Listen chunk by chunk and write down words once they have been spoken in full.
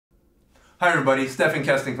Hi everybody, Stephan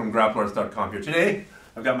Kesting from grapplers.com here. Today,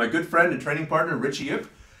 I've got my good friend and training partner, Ritchie Yip,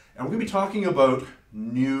 and we're going to be talking about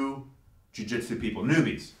new jiu-jitsu people,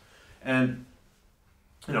 newbies. And,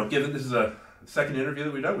 you know, given this is a second interview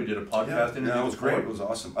that we've done, we did a podcast interview. Yeah, it was great. It was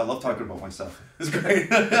awesome. I love talking about myself. It's great.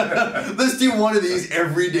 Let's do one of these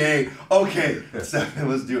every day. Okay, Stephan,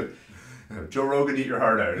 let's do it. Joe Rogan, eat your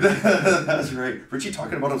heart out. That's right. Ritchie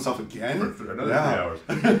talking about himself again? For another 3 hours.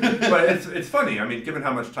 But it's funny, I mean, given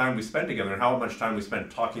how much time we spent together and how much time we spent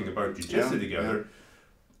talking about jiu-jitsu together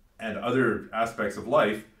and other aspects of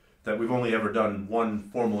life, that we've only ever done one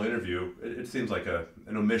formal interview. It seems like an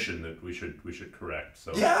omission that we should correct.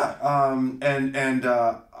 So yeah,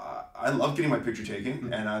 I love getting my picture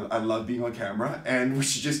taken, and I love being on camera, and we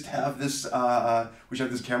should just have this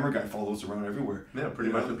camera guy follow us around everywhere. Yeah,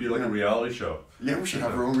 pretty much it'll be like a reality show. Yeah, we should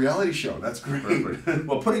have our own reality show. That's great. Perfect.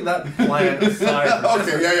 Well, putting that plan aside. On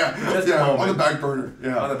the back burner.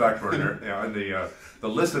 Yeah, on the back burner. Yeah, on the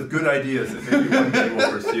list of good ideas that maybe one day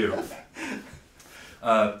we'll pursue.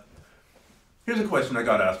 Here's a question I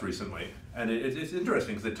got asked recently, and it's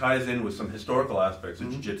interesting because it ties in with some historical aspects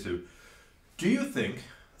of jiu-jitsu. Do you think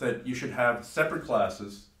that you should have separate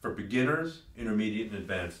classes for beginners, intermediate, and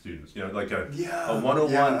advanced students? You know, like a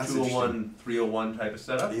 101, 201, 301 type of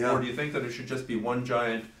setup? Yeah. Or do you think that it should just be one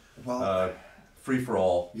giant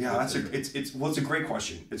free-for-all? Yeah, it's a great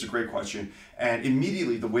question. It's a great question. And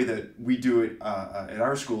immediately the way that we do it at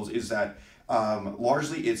our schools is that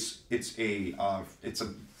largely it's a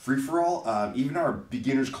free-for-all. Even our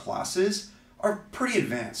beginners classes are pretty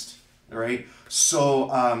advanced, right? So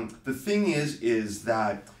the thing is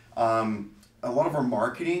that a lot of our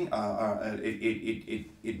marketing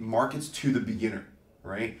it markets to the beginner,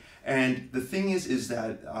 right? And the thing is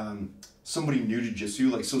that somebody new to jiu-jitsu,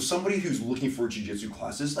 like somebody who's looking for jiu-jitsu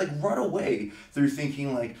classes, like right away they're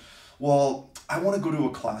thinking like, well, I want to go to a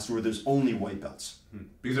class where there's only white belts.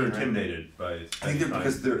 Because they're intimidated by. I think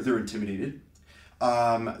because they're intimidated.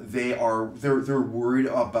 They're worried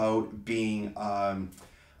about being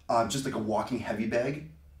just like a walking heavy bag,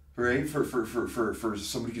 right? For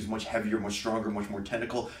somebody who's much heavier, much stronger, much more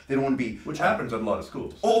technical. They don't want to be. Which happens at a lot of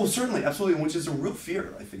schools. Oh, certainly, absolutely, which is a real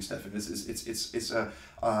fear, I think, Stephan. It's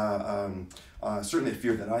certainly a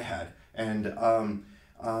fear that I had, and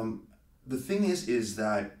the thing is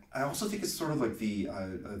that I also think it's sort of like the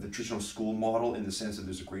traditional school model in the sense that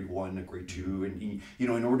there's a grade 1, a grade 2, and you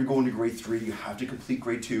know, in order to go into grade 3, you have to complete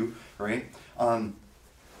grade 2, right?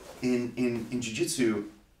 In jiu-jitsu,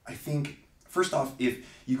 I think first off, if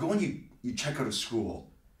you go and you check out a school,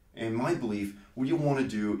 in my belief, what you want to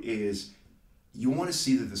do is you want to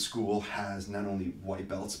see that the school has not only white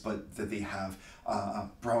belts, but that they have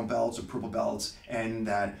brown belts or purple belts, and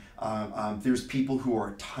that there's people who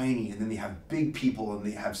are tiny, and then they have big people, and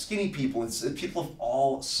they have skinny people, and people of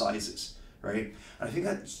all sizes, right? And I think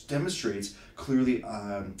that demonstrates clearly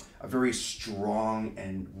a very strong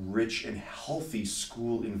and rich and healthy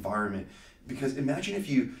school environment. Because imagine if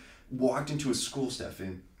you walked into a school,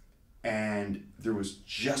 Stephan, and there was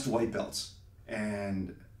just white belts,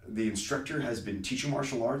 and the instructor has been teaching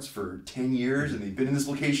martial arts for 10 years, and they've been in this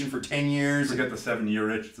location for 10 years. Forget the 7-year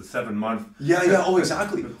itch, it's a 7-month. Yeah, oh,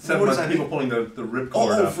 exactly. 7 months people pulling the ripcord.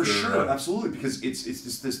 Oh, for sure, absolutely, because it's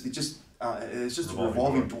just a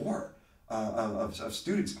revolving door of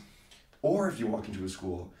students. Or if you walk into a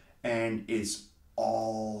school and it's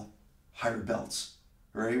all higher belts,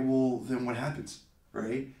 right? Well, then what happens,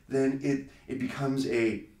 right? Then it becomes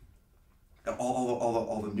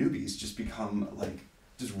all the newbies just become like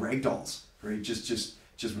just rag dolls, right? Just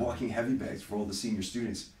walking heavy bags for all the senior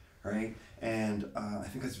students, right? And I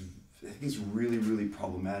think it's really, really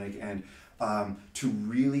problematic, and to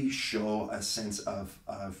really show a sense of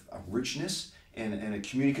richness and a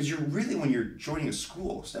community, because you're really, when you're joining a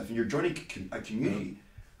school, Stephan, you're joining a community,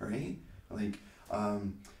 right? Like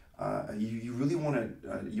you really want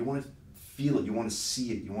to feel it, you want to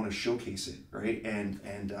see it, you want to showcase it, right? And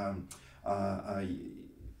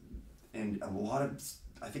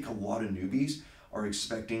I think a lot of newbies are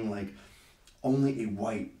expecting like only a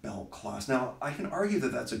white belt class. Now, I can argue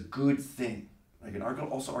that that's a good thing. I can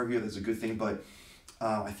also argue that's a good thing, but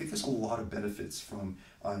I think there's a lot of benefits from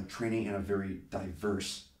training in a very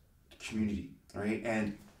diverse community, right?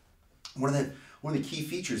 And one of the key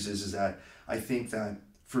features is that I think that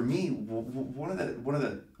for me, one of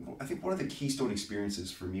the keystone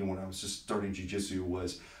experiences for me when I was just starting jiu-jitsu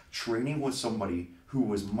was training with somebody who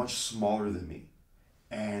was much smaller than me,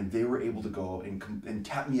 and they were able to go and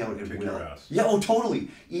tap me out at will. Your ass. Yeah, oh, totally.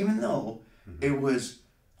 Even though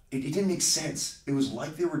it didn't make sense. It was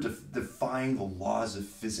like they were defying the laws of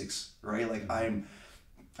physics, right? Like I'm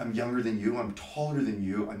I'm younger than you, I'm taller than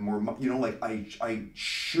you, I'm more, like I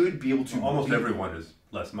should be able to. Well, almost everyone is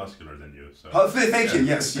less muscular than you. So. Thank you.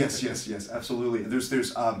 Yes, absolutely.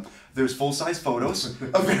 There's full size photos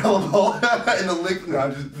available in the link. No,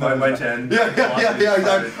 I'm just, 5x10.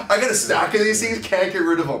 Yeah. I got a stack of these things. Can't get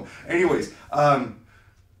rid of them. Anyways,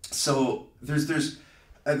 so there was this.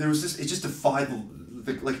 It just defied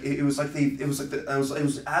it was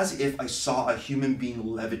as if I saw a human being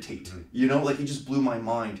levitate. Like it just blew my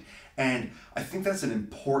mind, and I think that's an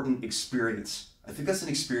important experience. I think that's an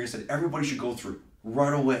experience that everybody should go through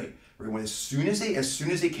right away. Right, when as soon as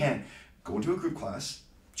they can, go into a group class,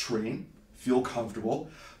 train, feel comfortable,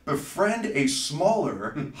 befriend a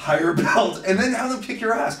smaller, higher belt, and then have them kick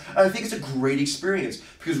your ass. And I think it's a great experience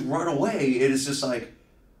because right away it is just like,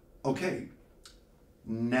 okay,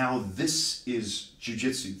 now this is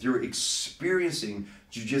jiu-jitsu. They're experiencing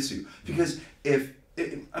jiu-jitsu. Because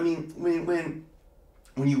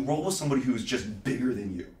when you roll with somebody who's just bigger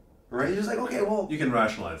than you, right? You're just like, okay, well, you can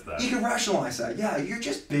rationalize that. You can rationalize that. Yeah, you're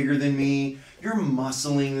just bigger than me. You're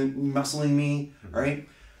muscling me, right?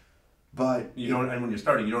 But you don't. And when you're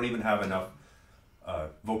starting, you don't even have enough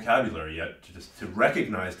vocabulary yet to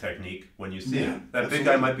recognize technique when you see it. That big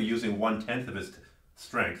guy might be using 1/10 of his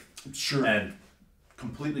strength, and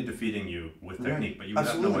completely defeating you with technique, but you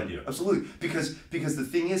have no idea. Absolutely, because the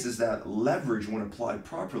thing is that leverage, when applied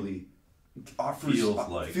properly,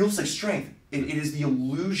 feels like strength. It is the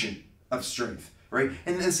illusion of strength, right?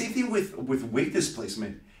 And the same thing with weight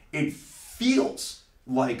displacement. It feels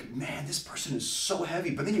like, man, this person is so heavy,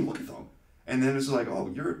 but then you look at them, and then it's like,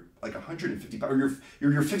 oh, you're like 150 pounds,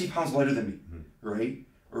 or you're 50 pounds lighter than me, right?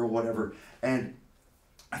 Or whatever. And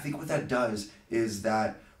I think what that does is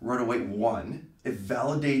that right away, one, it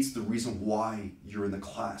validates the reason why you're in the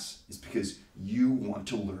class is because you want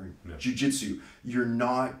to learn jiu-jitsu. You're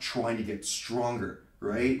not trying to get stronger,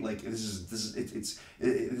 right? Like this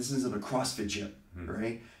isn't a CrossFit gym,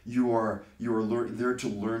 right? You are there to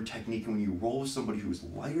learn technique, and when you roll with somebody who is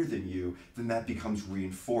lighter than you, then that becomes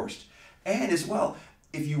reinforced. And as well,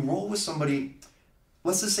 if you roll with somebody,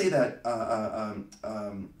 let's just say that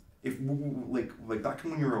if like back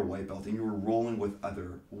when you were a white belt and you were rolling with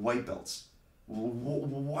other white belts,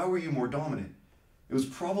 why were you more dominant? It was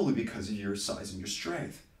probably because of your size and your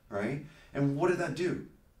strength, right? And what did that do?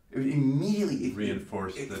 It immediately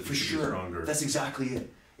reinforced that for you should be stronger. That's exactly it.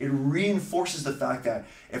 It reinforces the fact that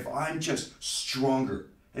if I'm just stronger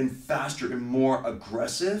and faster and more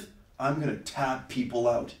aggressive, I'm gonna tap people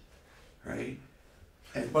out, right?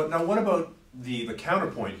 But now, what about the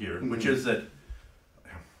counterpoint here, which is that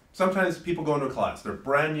sometimes people go into a class, they're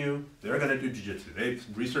brand new, they're going to do jiu-jitsu. They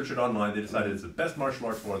research it online, they decided it's the best martial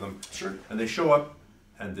art for them. Sure. And they show up,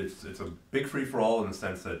 and it's a big free-for-all in the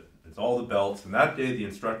sense that it's all the belts, and that day the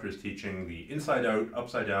instructor is teaching the inside-out,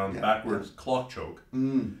 upside-down, backwards clock choke.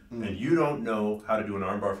 And you don't know how to do an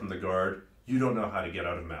armbar from the guard, you don't know how to get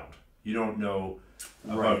out of mount. You don't know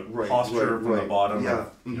about posture from the bottom,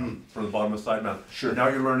 from the bottom of side mount. Sure. Now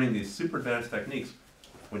you're learning these super advanced techniques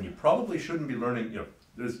when you probably shouldn't be learning,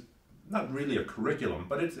 there's not really a curriculum,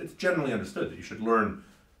 but it's generally understood that you should learn,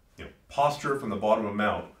 posture from the bottom of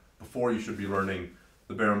mount before you should be learning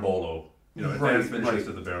the berimbolo, advanced finishes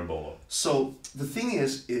to the berimbolo. So the thing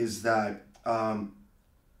is that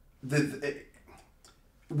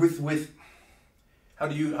with how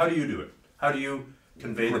do you do it? How do you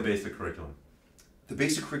convey the basic curriculum? The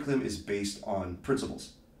basic curriculum is based on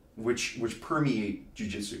principles, which permeate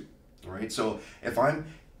jiu-jitsu, right? So if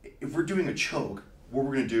we're doing a choke, what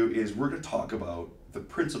we're going to do is we're going to talk about the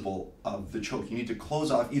principle of the choke. You need to close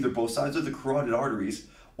off either both sides of the carotid arteries,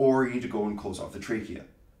 or you need to go and close off the trachea,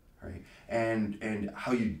 right? And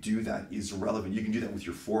how you do that is irrelevant. You can do that with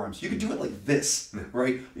your forearms. You can do it like this,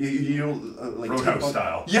 right? Like Roadhouse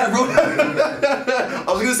style. Yeah, Roadhouse.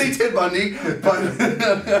 I was gonna say Ted Bundy,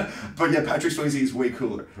 but yeah, Patrick Swayze is way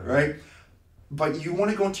cooler, right? But you want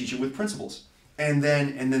to go and teach it with principles, and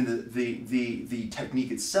then the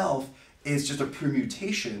technique itself is just a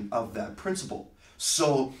permutation of that principle.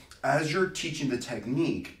 So as you're teaching the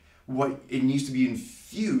technique, it needs to be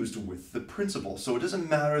infused with the principle. So it doesn't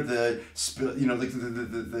matter the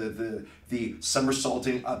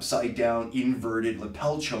somersaulting upside down inverted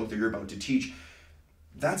lapel choke that you're about to teach.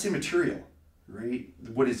 That's immaterial, right?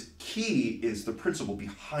 What is key is the principle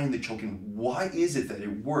behind the choke, and why is it that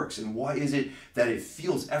it works, and why is it that it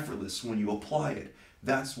feels effortless when you apply it.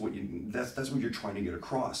 That's what you're trying to get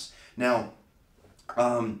across. Now,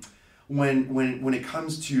 when it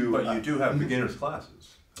comes to but you do have beginners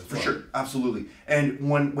classes. For sure, absolutely. And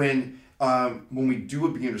when when we do a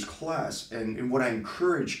beginner's class, and what I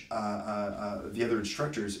encourage the other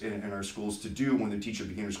instructors in our schools to do when they teach a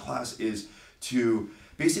beginner's class is to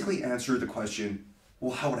basically answer the question,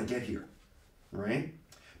 well, how would I get here, right?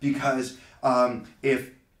 Because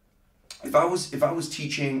if I was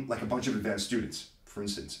teaching like a bunch of advanced students, for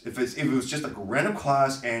instance, if it was just like a random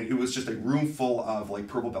class and it was just a room full of like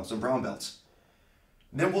purple belts and brown belts,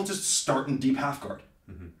 then we'll just start in deep half guard.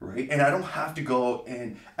 Right? And I don't have to go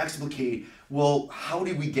and explicate, well, how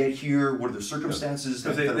did we get here? What are the circumstances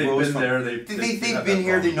that they've arose been from? there, They've been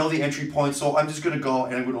here, they know the entry point, so I'm just going to go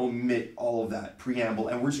and I'm going to omit all of that preamble,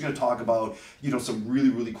 and we're just going to talk about, you know, some really,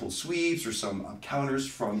 really cool sweeps or some counters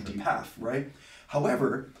from deep half, right?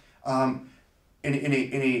 However, in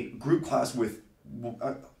a group class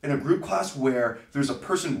where there's a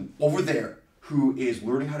person over there who is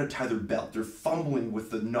learning how to tie their belt. They're fumbling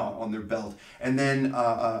with the knot on their belt. And then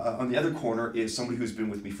on the other corner is somebody who's been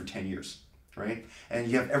with me for 10 years, right? And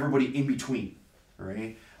you have everybody in between,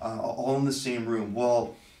 right? All in the same room.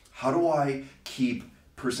 Well, how do I keep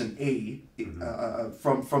person A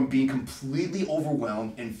from being completely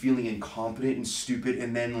overwhelmed and feeling incompetent and stupid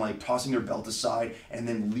and then like tossing their belt aside and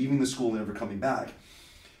then leaving the school and never coming back?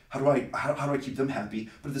 How do I keep them happy?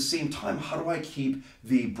 But at the same time, how do I keep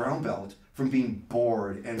the brown belt from being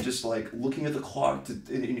bored and just like looking at the clock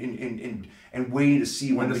and waiting to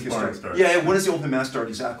see when we can start? Yeah, when does the open mat start?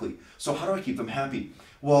 Exactly. So how do I keep them happy?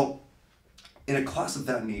 Well, in a class of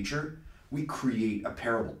that nature, we create a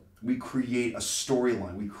parable. We create a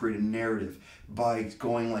storyline. We create a narrative by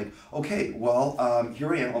going like, okay, well,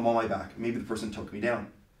 here I am. I'm on my back. Maybe the person took me down,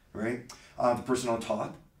 right? The person on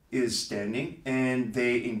top is standing and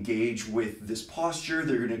they engage with this posture.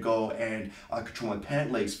 They're going to go and control my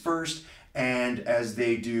pant legs first. And as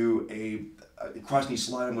they do a cross knee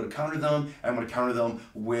slide, I'm going to counter them. And I'm going to counter them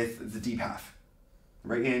with the deep half,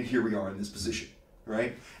 right? And here we are in this position,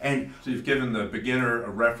 right? And so you've given the beginner a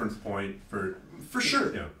reference point for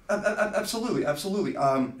sure. Yeah. Absolutely.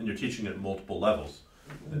 And you're teaching at multiple levels.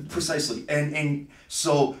 Precisely. And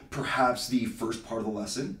so perhaps the first part of the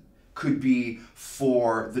lesson could be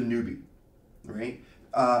for the newbie, right?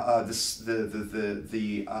 The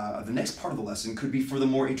next part of the lesson could be for the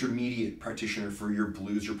more intermediate practitioner, for your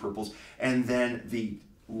blues, your purples, and then the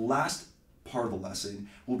last part of the lesson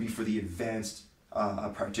will be for the advanced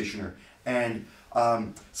practitioner. And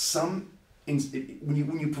when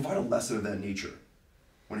you provide a lesson of that nature,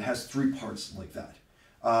 when it has three parts like that,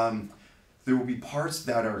 there will be parts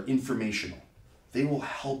that are informational. They will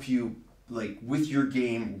help you like with your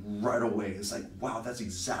game right away. It's like, wow, that's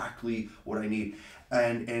exactly what I need.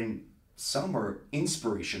 And some are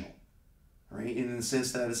inspirational, right? In the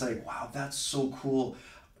sense that it's like, wow, that's so cool.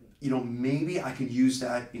 You know, maybe I can use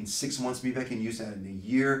that in 6 months. Maybe I can use that in a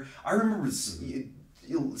year. I remember seeing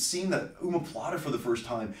the omoplata for the first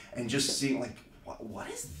time and just seeing like, what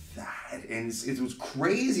is that? And it was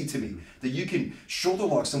crazy to me that you can shoulder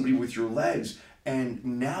lock somebody with your legs, and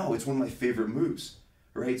now it's one of my favorite moves,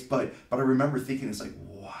 right? But I remember thinking, it's like,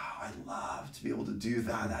 wow, I love to be able to do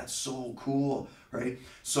that. That's so cool, right?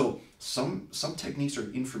 So some techniques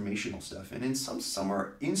are informational stuff, and then some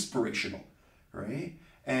are inspirational, right?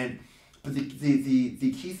 But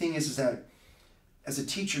the key thing is that as a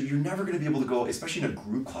teacher, you're never going to be able to go, especially in a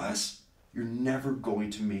group class, you're never going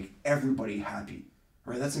to make everybody happy,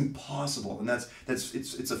 right? That's impossible, and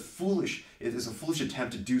it's a foolish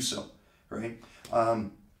attempt to do so, right?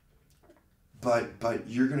 But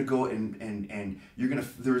you're gonna go and you're gonna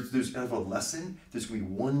there's out of a lesson, there's gonna be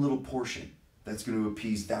one little portion that's gonna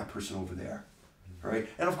appease that person over there, right?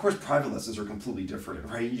 And of course, private lessons are completely different,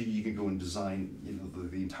 right? You can go and design, you know,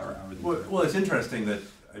 the entire hour. Well, it's interesting that,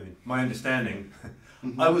 I mean, my understanding,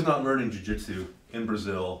 I was not learning jiu-jitsu in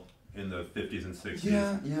Brazil in the 50s and 60s.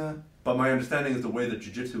 Yeah. But my understanding is the way that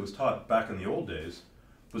jiu-jitsu was taught back in the old days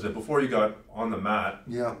was that before you got on the mat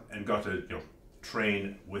and got to, you know,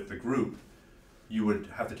 train with the group, you would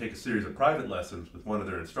have to take a series of private lessons with one of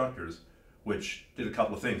their instructors, which did a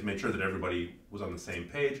couple of things, made sure that everybody was on the same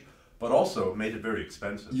page, but also made it very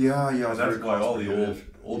expensive. Yeah. And that's why all the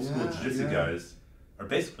old school jiu-jitsu guys are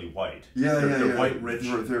basically white. They're white, rich. They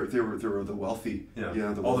were the wealthy. Yeah.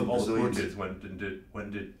 The all the Brazilians. poor kids went and did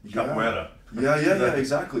capoeira. Yeah,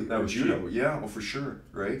 exactly. That was judo. cheap. Yeah, for sure,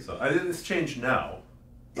 right? So it's changed now.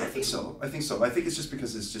 Yeah, I think so. I think it's just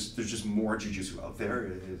because there's just more jiu-jitsu out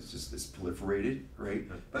there. It's proliferated, right?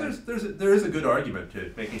 But there is a good argument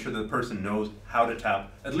to making sure that the person knows how to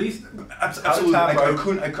tap, at least. Absolutely, I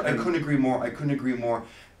couldn't agree more.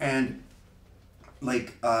 And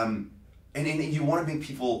like and you want to make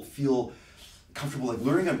people feel comfortable. Like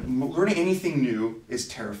learning anything new is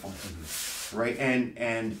terrifying, right?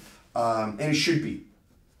 And and it should be,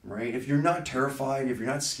 right? If you're not terrified, if you're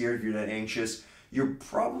not scared, if you're not anxious, you're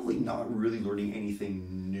probably not really learning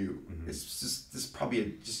anything new. It's just this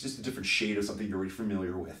probably just a different shade of something you're already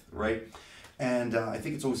familiar with, right? And I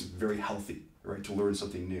think it's always very healthy, right, to learn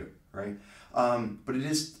something new, right? But it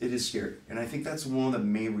is scary, and I think that's one of the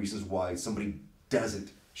main reasons why somebody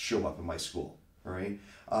doesn't show up in my school, right?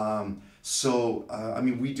 I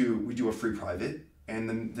mean, we do a free private,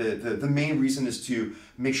 and the main reason is to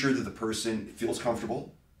make sure that the person feels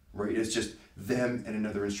comfortable, right? It's just them and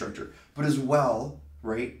another instructor, but as well,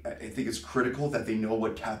 right? I think it's critical that they know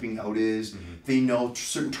what tapping out is. They know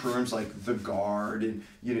certain terms like the guard and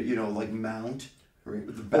you know like mount, right?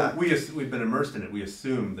 With the back. Well, we've been immersed in it. We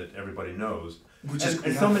assume that everybody knows, and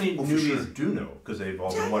so many newbies do know because they've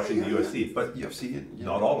all been watching the UFC, but UFC,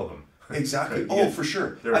 not all of them. Exactly. Oh, for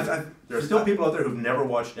sure. There are still people out there who've never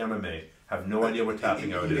watched MMA, have no idea what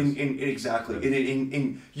tapping out is. Exactly.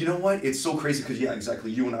 And you know what? It's so crazy because, yeah, exactly.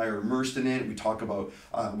 You and I are immersed in it. We talk about,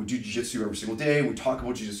 we do jiu-jitsu every single day. We talk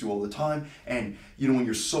about jiu-jitsu all the time. And, you know, when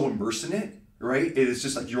you're so immersed in it, right, it is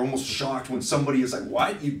just like you're almost shocked when somebody is like,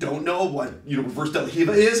 what? You don't know what, you know, reverse del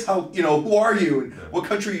Hiva is? How, you know, who are you? And what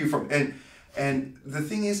country are you from? And the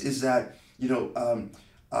thing is that, you know,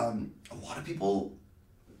 a lot of people,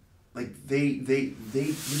 like they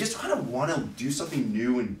just kind of want to do something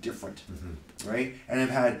new and different, right? And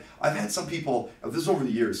I've had some people. This is over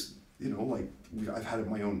the years, you know. Like I've had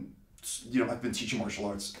my own, you know. I've been teaching martial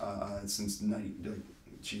arts since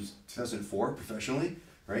 2004 professionally,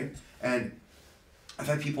 right? And I've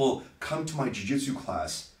had people come to my jiu-jitsu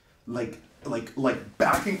class, like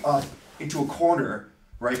backing up into a corner,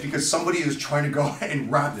 right? Because somebody is trying to go and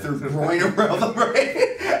wrap their groin around them, right?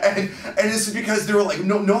 And it's because they were like,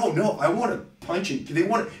 no, I want to punch and they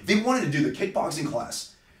wanted to do the kickboxing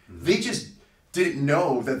class. They just didn't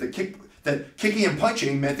know that that kicking and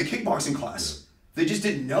punching meant the kickboxing class. They just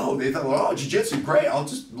didn't know. They thought, oh, jiu-jitsu, great,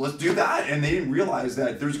 let's do that. And they didn't realize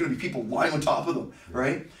that there's going to be people lying on top of them,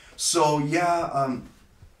 right? So yeah,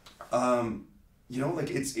 you know,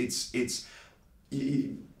 like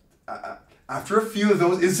after a few of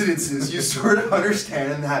those incidences, you sort of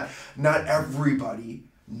understand that not everybody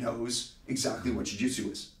knows exactly what jiu-jitsu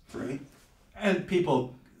is, right? And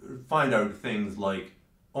people find out things like,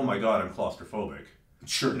 oh my God, I'm claustrophobic.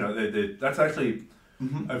 Sure. You know, that's actually,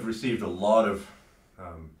 I've received a lot of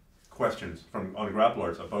questions on Grapple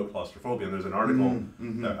Arts about claustrophobia, and there's an article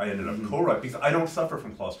that I ended up co-writing because I don't suffer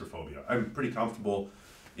from claustrophobia. I'm pretty comfortable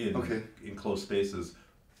in closed spaces,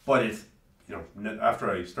 but it's, you know, after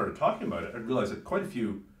I started talking about it, I realized that quite a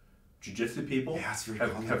few jiu-jitsu people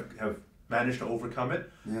have managed to overcome it.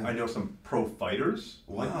 Yeah. I know some pro fighters,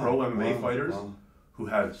 like pro MMA fighters, who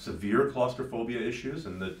had severe claustrophobia issues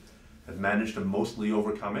and that have managed to mostly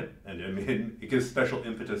overcome it. And I mean, it gives special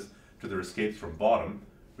impetus to their escapes from bottom,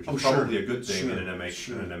 which is probably a good thing in an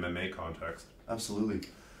MMA context. Absolutely.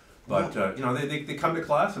 But you know, they come to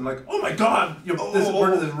class and like, oh my God, you know,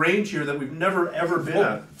 we're in this range here that we've never ever been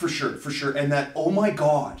at. For sure. And that, oh my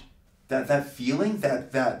God, that feeling,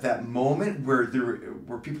 that moment where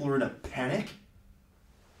people are in a panic,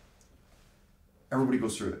 everybody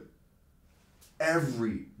goes through it.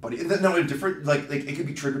 Everybody, and then, no, in different, like it could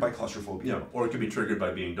be triggered by claustrophobia. Yeah, or it could be triggered by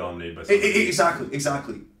being dominated by somebody.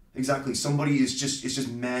 Exactly. Somebody is just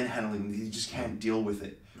manhandling them. They just can't deal with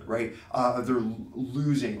it, right? They're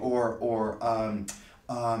losing, or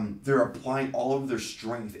they're applying all of their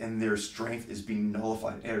strength, and their strength is being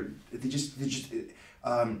nullified. There's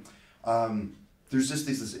just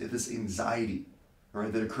this anxiety,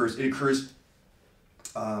 right? That occurs. It occurs.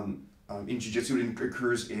 In jiu-jitsu, it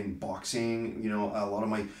occurs in boxing. You know, a lot of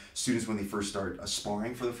my students, when they first start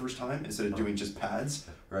sparring for the first time, instead of doing just pads,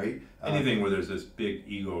 right? Anything where there's this big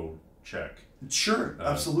ego check. Sure,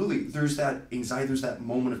 absolutely. There's that anxiety. There's that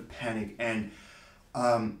moment of panic, and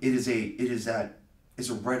it's a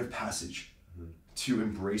rite of passage to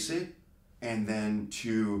embrace it, and then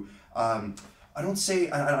to I was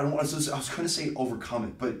going to say overcome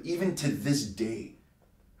it, but even to this day,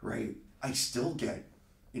 right? I still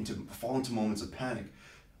fall into moments of panic.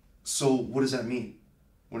 So what does that mean?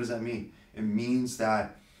 It means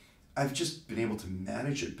that I've just been able to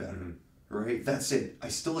manage it better, right? That's it. I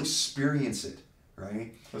still experience it,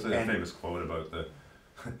 right? What's that famous quote about the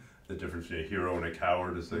difference between a hero and a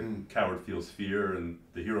coward is the coward feels fear and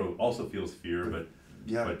the hero also feels fear, but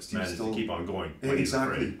manages to keep on going when he's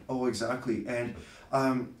afraid. Oh, exactly. And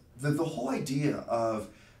the whole idea of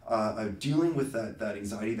dealing with that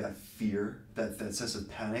anxiety, that fear, that sense of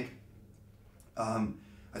panic, I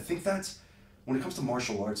think that's when it comes to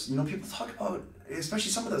martial arts, you know, people talk about,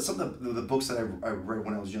 especially some of the books that I read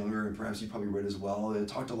when I was younger, and perhaps you probably read as well. They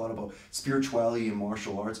talked a lot about spirituality and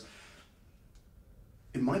martial arts.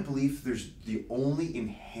 In my belief, there's the only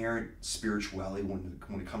inherent spirituality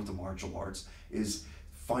when it comes to martial arts is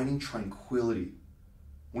finding tranquility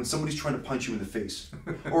when somebody's trying to punch you in the face,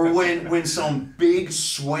 or when some big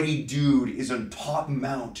sweaty dude is on top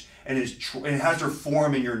mount and has their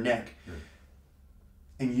forearm in your neck,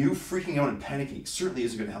 and you freaking out and panicking certainly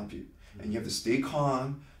isn't going to help you. And you have to stay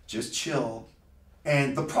calm, just chill,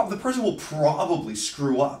 and the person will probably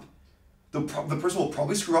screw up. The person will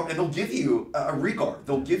probably screw up, and they'll give you a regard.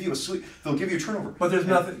 They'll give you they'll give you a turnover. But there's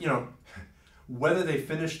nothing, you know, whether they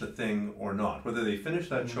finish the thing or not, whether they finish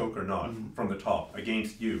that choke or not from the top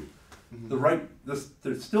against you,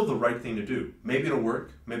 there's still the right thing to do. Maybe it'll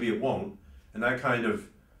work, maybe it won't, and that kind of,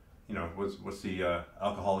 you know, what's the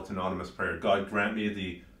Alcoholics Anonymous prayer? God grant me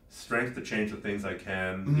the strength to change the things I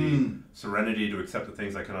can, the serenity to accept the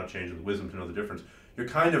things I cannot change, and the wisdom to know the difference. You're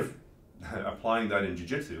kind of applying that in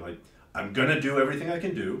jiu-jitsu. Like, I'm gonna do everything I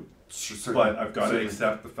can do, but I've got to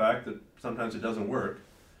accept the fact that sometimes it doesn't work.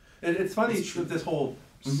 And it's funny with this whole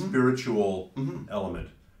spiritual element,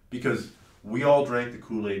 because we all drank the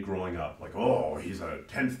Kool-Aid growing up. Like, oh, he's a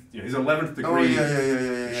 10th, you know, he's 11th degree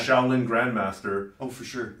Shaolin Grandmaster. Oh, for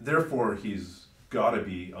sure. Therefore, he's got to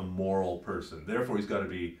be a moral person. Therefore, he's got to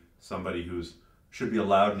be somebody who's should be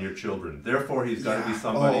allowed near children. Therefore, he's got to be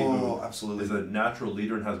somebody who is a natural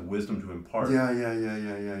leader and has wisdom to impart. Yeah.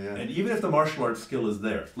 And even if the martial arts skill is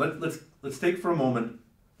there, let's take for a moment,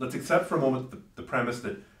 let's accept for a moment the premise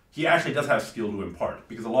that he actually does have skill to impart,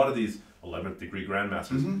 because a lot of these 11th degree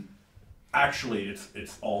grandmasters, actually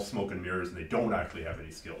it's all smoke and mirrors and they don't actually have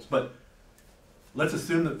any skills. But let's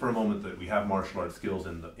assume that for a moment that we have martial arts skills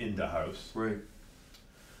in the house. Right.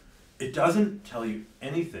 It doesn't tell you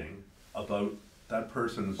anything about that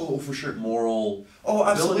person's for sure. moral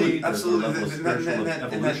absolutely, ability, absolutely. Their level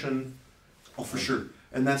of evolution. For sure.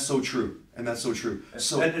 And that's so true.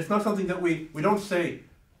 So, and it's not something that we don't say,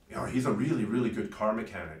 you know, he's a really, really good car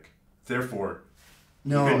mechanic, therefore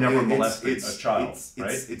you can never molest a child,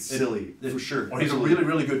 right? It's silly, for sure. Or he's a really,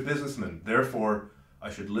 really good businessman, therefore I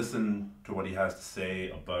should listen to what he has to say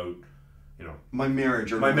about, you know, my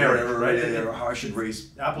marriage, right? Or how I should raise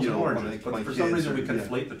apples and oranges. But for some reason we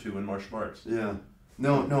conflate the two in martial arts. Yeah.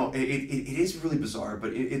 No, it is really bizarre,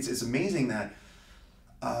 but it's amazing that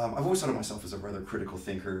I've always thought of myself as a rather critical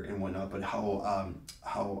thinker and whatnot, but how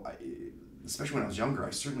especially when I was younger, I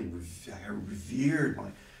certainly revered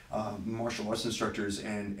my martial arts instructors,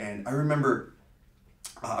 and I remember,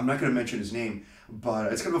 I'm not going to mention his name,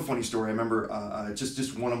 but it's kind of a funny story. I remember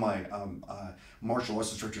just one of my martial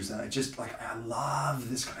arts instructors that I love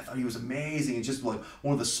this guy. I thought he was amazing, and just like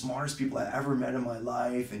one of the smartest people I ever met in my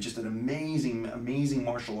life, and just an amazing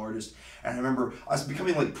martial artist. And I remember us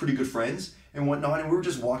becoming like pretty good friends and whatnot, and we were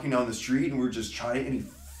just walking down the street and we were just chatting, and he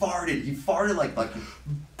farted like hard, and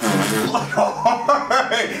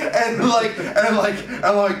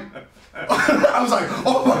I was like,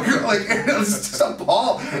 oh my god, like, and it was just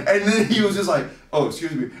appalled. And then he was just like, oh,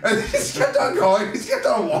 excuse me, and he just kept on going, he just kept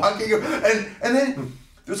on walking, and then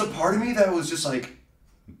there's a part of me that was just like,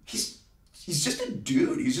 he's just a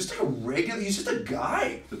dude, he's just a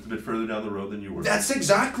guy. Just a bit further down the road than you were. That's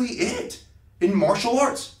exactly it. In martial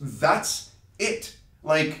arts, that's it.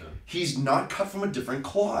 Like, he's not cut from a different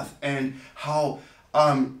cloth, and how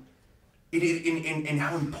in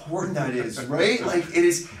how important that is, right? Like, it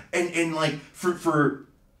is, and like for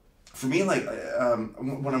me, like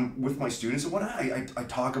when I'm with my students and whatnot, I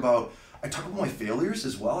talk about my failures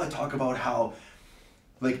as well. I talk about how,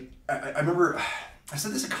 like, I remember I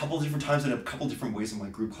said this a couple of different times in a couple of different ways in my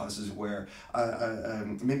group classes, where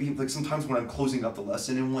maybe like sometimes when I'm closing up the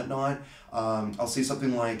lesson and whatnot, I'll say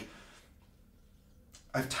something like,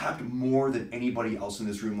 I've tapped more than anybody else in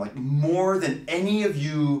this room, like more than any of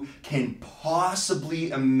you can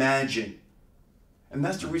possibly imagine. And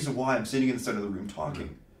that's the reason why I'm sitting in the center of the room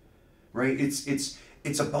talking, right? It's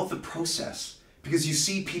about the process, because you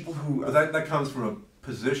see people who... But that comes from a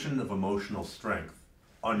position of emotional strength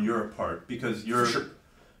on your part, because you're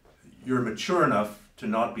mature enough to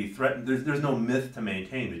not be threatened. There's no myth to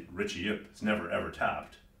maintain that Ritchie Yip is never ever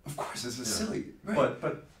tapped. Of course, this is silly, right?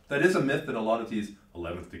 But that is a myth that a lot of these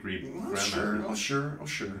 11th degree grandmasters... Oh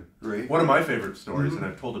sure, right. One of my favorite stories, and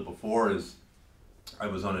I've told it before, is I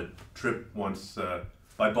was on a trip once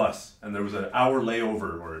by bus, and there was an hour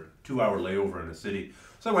layover or a 2-hour layover in a city.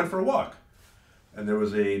 So I went for a walk, and there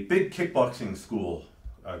was a big kickboxing school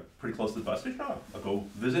pretty close to the bus station. I'll go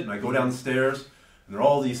visit, and I go down the stairs, and there are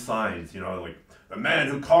all these signs, you know, like, the man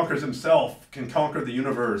who conquers himself can conquer the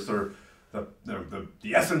universe, or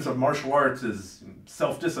the essence of martial arts is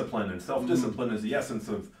self-discipline, and self-discipline is the essence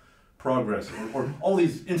of progress, or all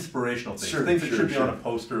these inspirational things, things that should be on a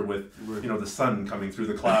poster with, you know, the sun coming through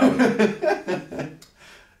the clouds.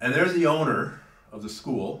 And there's the owner of the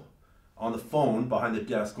school on the phone behind the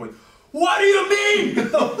desk going, "What do you mean?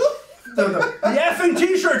 The effing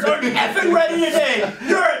t-shirts aren't effing ready today.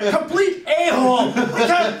 You're a complete a-hole. I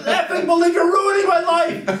can't effing believe you're ruining my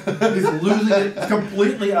life." He's losing it,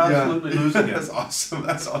 completely, absolutely losing it. That's awesome.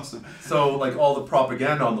 That's awesome. So, like, all the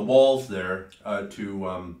propaganda on the walls there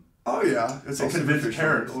to convince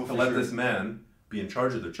parents to let this man be in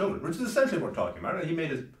charge of their children, which is essentially what we're talking about.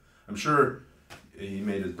 I'm sure he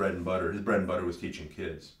made his bread and butter. His bread and butter was teaching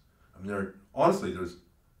kids. I mean, there's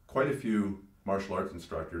quite a few martial arts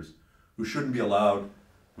instructors who shouldn't be allowed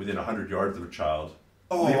within 100 yards of a child.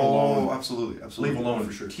 Absolutely. Leave alone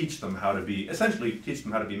for sure. Teach them how to be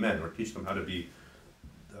men, or teach them how to be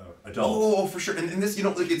adults. Oh, for sure. And this, you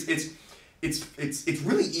know, like it's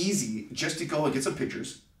really easy just to go and get some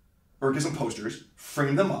pictures or get some posters,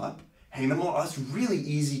 frame them up, hang them all. That's really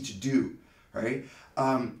easy to do, right?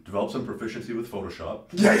 Develop some proficiency with Photoshop.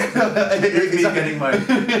 Yeah. Me getting my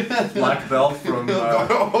black belt from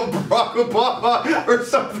Barack Obama or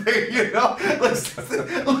something, you know, like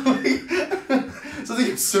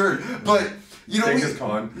something absurd. But you know, Genghis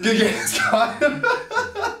Khan. Genghis Khan.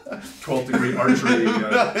 12th-degree archery.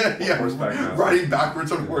 Horseback master. Riding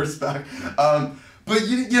backwards on horseback. But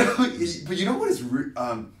you know what is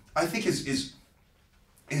I think is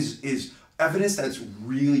evidence that's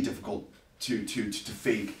really difficult to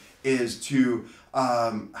fake is to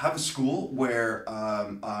have a school where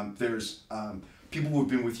there's people who have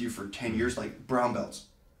been with you for 10 years, like brown belts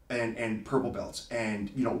and purple belts and,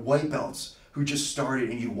 you know, white belts who just started,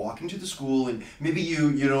 and you walk into the school and maybe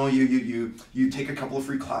you take a couple of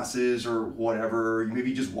free classes or whatever, you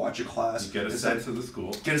maybe just watch a class. You get a sense of the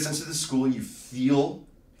school. Get a sense of the school, and you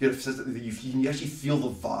actually feel the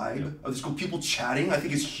vibe of the school. People chatting, I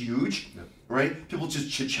think, is huge. Yeah. Right? People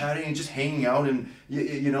just chit-chatting and just hanging out and,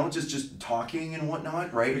 you know, just talking and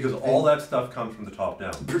whatnot, right? Because all that stuff comes from the top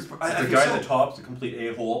down. The guy at the top's a complete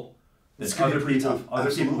a-hole.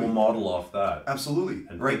 Other people will model off that. Absolutely.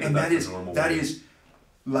 Right. And that is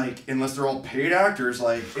like, unless they're all paid actors,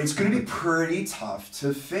 like, it's going to be pretty tough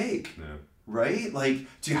to fake. Yeah. Right? Like,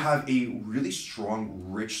 to have a really strong,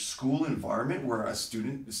 rich school environment where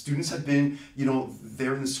students have been, you know,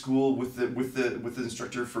 there in the school with the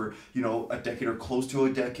instructor for, you know, a decade or close to a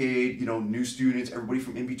decade, you know, new students, everybody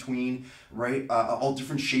from in between, right? All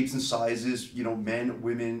different shapes and sizes, you know, men,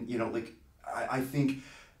 women, you know, like, I think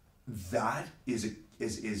that is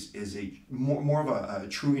a more of a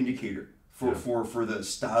true indicator for the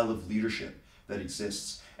style of leadership that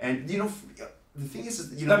exists. And, you know, the thing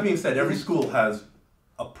is, you know, that being said, every school has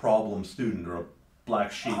a problem student or a black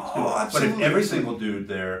sheep student. Absolutely. But if every single dude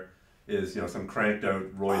there is, you know, some cranked out,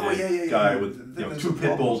 roided guy with you know, two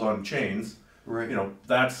pit bulls on chains, right? You know,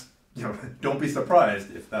 that's, you know, don't be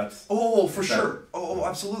surprised if that's. For sure.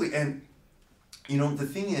 Absolutely. And, you know, the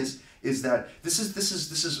thing is that this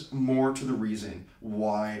is more to the reason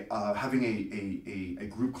why having a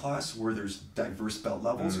group class where there's diverse belt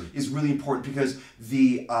levels is really important, because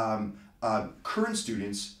the current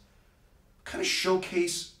students kind of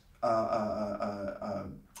showcase how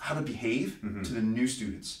to behave to the new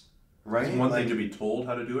students, right? It's one thing to be told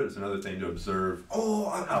how to do it; it's another thing to observe.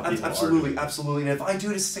 Absolutely. And if I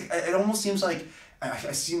do it, it almost seems like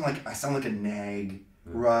I sound like a nag,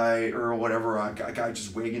 right, or whatever, a guy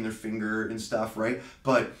just wagging their finger and stuff, right?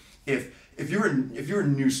 But if you're a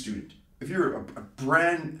new student, if you're a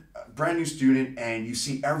brand new student, and you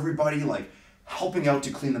see everybody like helping out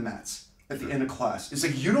to clean the mats at the end of class, it's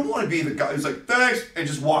like, you don't want to be the guy who's like, thanks, and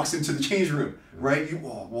just walks into the change room, right? I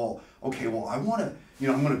want to, you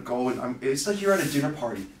know, I'm going to go, and it's like you're at a dinner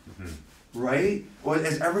party, right? Well,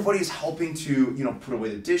 as everybody is helping to, you know, put away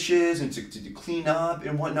the dishes and to clean up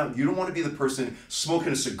and whatnot, you don't want to be the person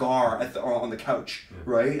smoking a cigar on the couch,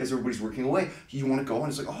 right? As everybody's working away, you want to go and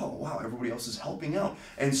it's like, oh wow, everybody else is helping out.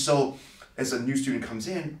 And so, as a new student comes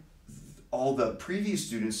in, all the previous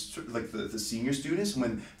students, like the senior students,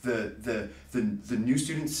 when the new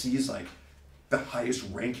student sees like the highest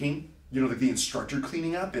ranking, you know, like the instructor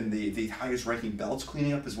cleaning up and the highest ranking belts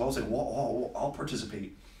cleaning up as well, it's like, well, I'll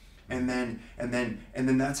participate. And then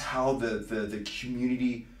that's how the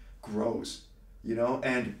community grows, you know.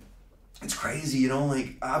 And it's crazy, you know,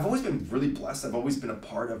 like, I've always been really blessed. I've always been a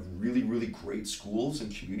part of really, really great schools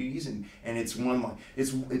and communities, and it's one of my,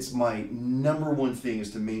 it's my number one thing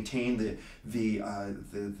is to maintain the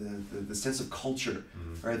sense of culture,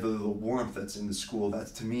 right? The warmth that's in the school.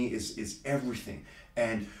 That to me is everything.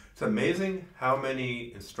 And It's amazing how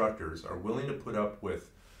many instructors are willing to put up with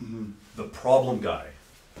the problem guy.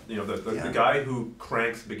 You know, the guy who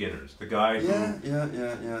cranks beginners, the guy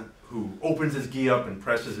who opens his gi up and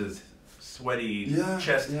presses his sweaty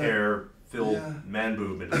chest hair filled man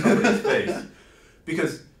boob into somebody's face,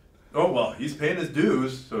 because he's paying his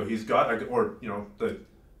dues, so he's got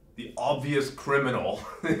the obvious criminal.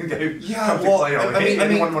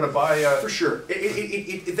 Anyone want to buy for sure.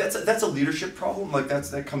 That's a leadership problem. Like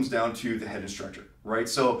that comes down to the head instructor, right?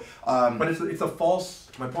 So, but it's a false.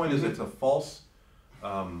 My point is, it's a false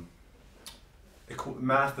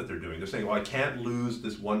math that they're doing. They're saying, well, I can't lose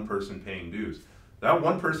this one person paying dues. That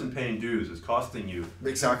one person paying dues is costing you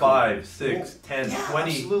 5, 6, 10,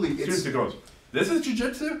 20 students who goes, this is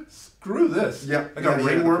jiu-jitsu? Screw this. Yeah. I got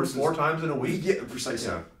ringworm 4 times in a week. Yeah, precisely.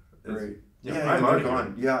 Yeah. Right. I'm out of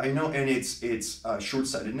here. Yeah, I know, and it's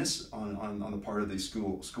short-sightedness on the part of the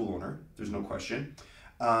school owner. There's no question,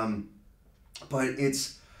 but it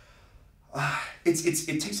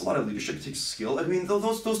takes a lot of leadership. It takes skill. I mean,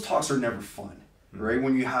 those talks are never fun, right?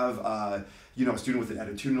 When you have a student with an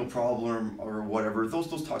attitudinal problem or whatever,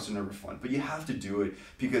 those talks are never fun. But you have to do it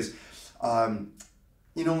because,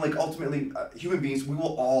 ultimately, human beings, we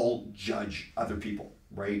will all judge other people.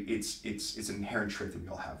 Right? It's an inherent trait that we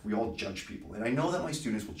all have. We all judge people. And I know that my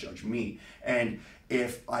students will judge me. And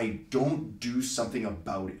if I don't do something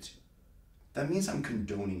about it, that means I'm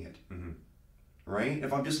condoning it. Right?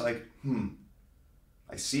 If I'm just like,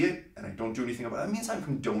 I see it and I don't do anything about it, that means I'm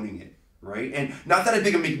condoning it. Right? And not that I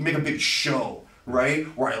make a big show, right?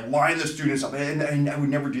 Where I line the students up. And I would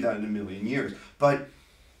never do that in a million years. But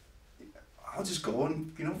I'll just go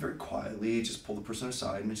and, very quietly just pull the person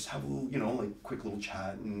aside and just have a little, quick little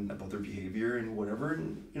chat about their behavior and whatever.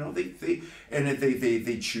 And, if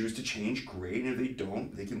they choose to change, great. And if they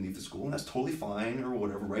don't, they can leave the school and that's totally fine or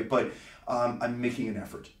whatever, right? But I'm making an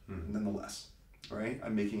effort nonetheless, right?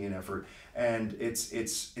 I'm making an effort. And it's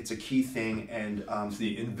a key thing. And it's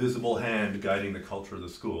the invisible hand guiding the culture of the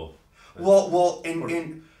school.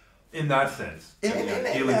 In that sense, dealing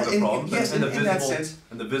with the problems, and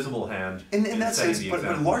the visible hand. In that sense,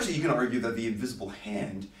 but largely you can argue that the invisible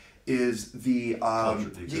hand is the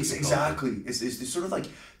exactly. It's sort of like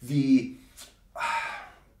the.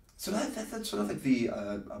 So that's sort of like the. I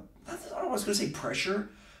don't know. I was going to say pressure,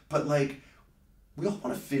 but like, we all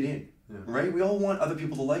want to fit in, right? We all want other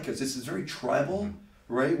people to like us. This is very tribal,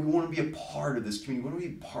 right? We want to be a part of this community. We want to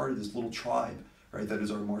be part of this little tribe, right? That is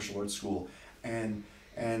our martial arts school, and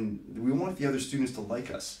we want the other students to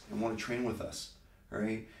like us and want to train with us,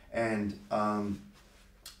 right? And I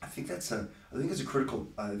think it's a critical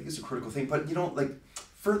thing. But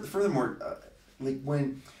furthermore,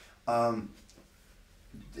 when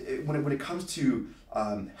it comes to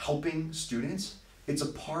helping students, it's a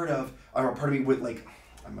part of me with like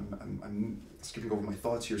I'm skipping over my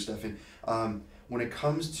thoughts here, Stephan. When it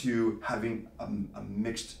comes to having a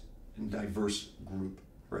mixed and diverse group.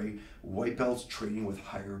 Right? White belts training with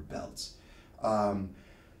higher belts.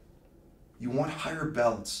 You want higher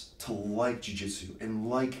belts to like jiu-jitsu and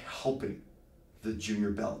like helping the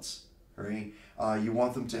junior belts, right? You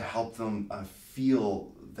want them to help them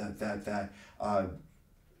feel that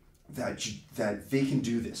they can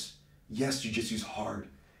do this. Yes, jiu-jitsu's hard.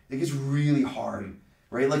 It gets really hard,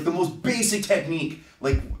 right? Like the most basic technique,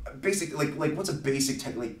 like what's a basic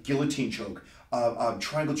technique? Like guillotine choke,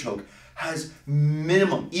 triangle choke. Has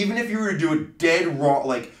minimum, even if you were to do it dead raw,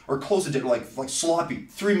 or close to dead, like sloppy,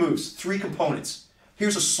 3 moves, 3 components.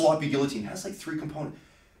 Here's a sloppy guillotine, it has 3 components.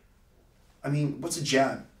 I mean, what's a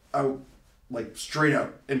jab? Out, straight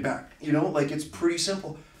out and back. It's pretty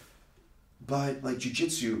simple. But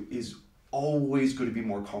jiu-jitsu is always going to be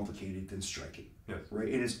more complicated than striking. Yes.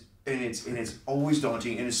 Right? And it's always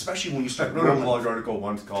daunting, and especially when you start. I wrote a blog article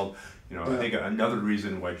once called, I think another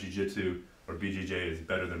reason why jiu-jitsu or BJJ is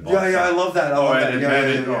better than boxing. Yeah, I love that.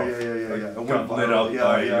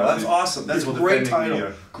 Yeah. That's awesome. That's a great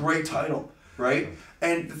title. Great title, right?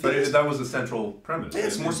 And that was the central premise. Yeah,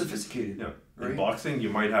 it's more sophisticated. Yeah. Right? In boxing, you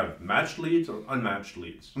might have matched leads or unmatched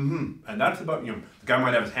leads, and that's about the guy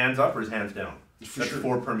might have his hands up or his hands down. That's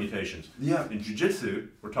 4 permutations. Yeah. In jiu-jitsu,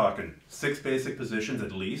 we're talking 6 basic positions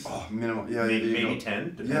at least. Oh, minimum. Yeah, maybe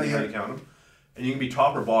 10, depending how you count them. And you can be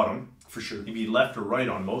top or bottom. For sure. You can be left or right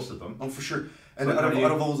on most of them. Oh, for sure. And so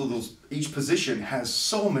out of all of those, each position has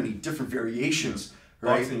so many different variations. Yeah.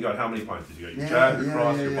 Right? Boxing, you got how many punches? You got your jab, your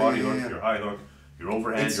cross, your body hook, your high hook, your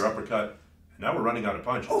overhand, your uppercut. Now we're running out of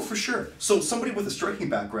punch. Oh, for sure. So somebody with a striking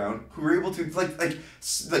background who are able to like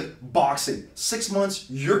boxing, 6 months,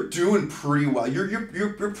 you're doing pretty well.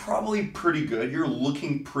 You're probably pretty good. You're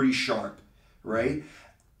looking pretty sharp, right?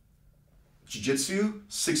 jiu-jitsu,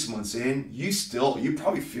 6 months in, you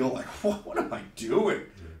probably feel like, what am I doing?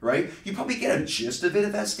 Right? You probably get a gist of it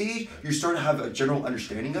at that stage. You're starting to have a general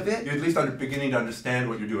understanding of it. You're at least beginning to understand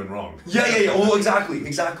what you're doing wrong. Yeah. Well, exactly.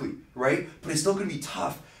 Right? But it's still going to be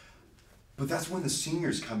tough. But that's when the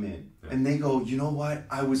seniors come in and they go, you know what?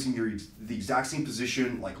 I was in the exact same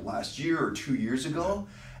position like last year or 2 years ago.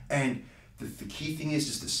 And the key thing is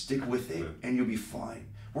just to stick with it and you'll be fine.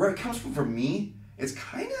 Where it comes from me, it's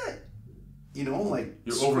kind of, like...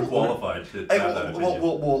 You're overqualified to have that opinion.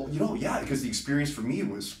 Well, because the experience for me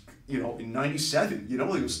was, in 97, it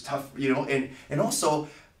was tough, and also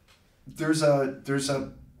there's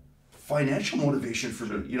a financial motivation for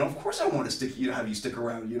me. Of course I want to have you stick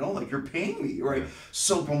around, like you're paying me, right?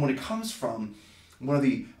 So, but when it comes from one of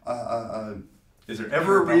the... is there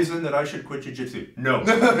ever a reason that I should quit jiu-jitsu? No.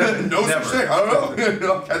 No such thing. I don't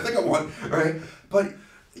know. I think I want, right? But...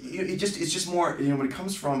 it's just more, when it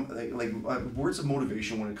comes from like words of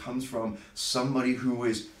motivation, when it comes from somebody who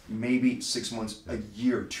is maybe 6 months, a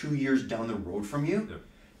year, 2 years down the road from you,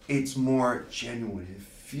 it's more genuine. It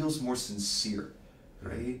feels more sincere,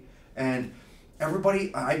 right? And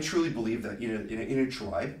everybody, I truly believe that in a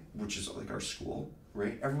tribe, which is like our school,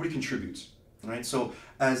 right? Everybody contributes, right? So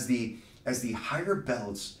as the higher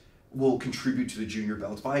belts will contribute to the junior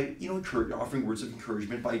belts by offering words of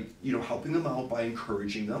encouragement, by helping them out, by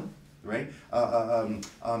encouraging them, right?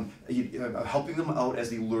 Helping them out as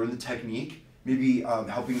they learn the technique, maybe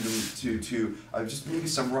helping them to just maybe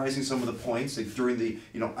summarizing some of the points like during the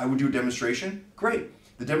I would do a demonstration. Great,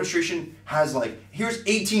 the demonstration has here's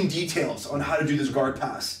 18 details on how to do this guard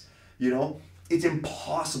pass. It's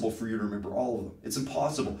impossible for you to remember all of them. It's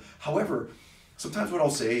impossible. However, sometimes what I'll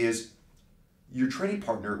say is, your training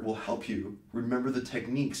partner will help you remember the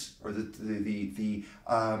techniques or the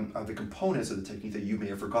components of the technique that you may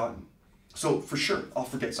have forgotten. So for sure, I'll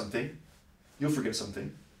forget something. You'll forget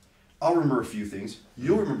something. I'll remember a few things.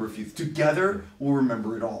 You'll remember a few. Together, we'll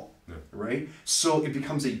remember it all. Right? So it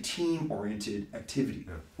becomes a team-oriented activity,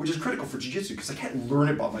 which is critical for jiu-jitsu because I can't learn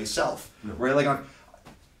it by myself. Right? Like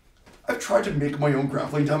I've tried to make my own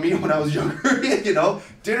grappling dummy when I was younger.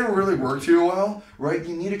 Didn't really work too well. Right?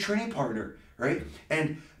 You need a training partner. Right,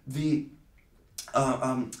 and the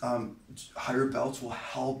higher belts will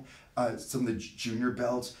help some of the junior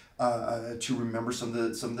belts to remember some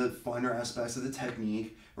of the finer aspects of the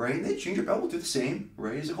technique. Right, and the junior belt will do the same.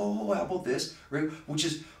 Right, it's like, oh, how about this? Right, which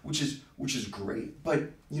is great.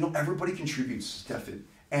 But everybody contributes, Stephan.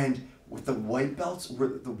 And with the white belts, where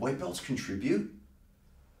the white belts contribute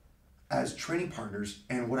as training partners,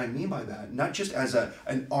 and what I mean by that, not just as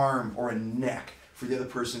an arm or a neck for the other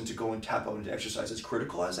person to go and tap out into exercise, as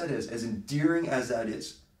critical as that is, as endearing as that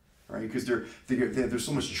is, right? Because there's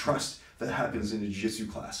so much trust that happens in a jiu-jitsu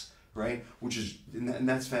class, right? And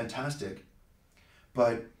that's fantastic.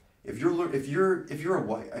 But if you're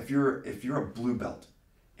a blue belt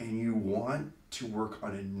and you want to work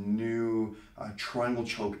on a new triangle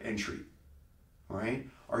choke entry, right?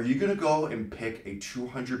 Are you gonna go and pick a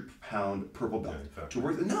 200-pound purple belt to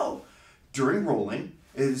work? No. During rolling,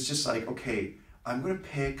 it's just like, okay, I'm going to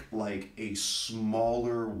pick a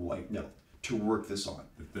smaller white belt to work this on.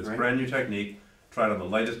 This brand new technique, try it on the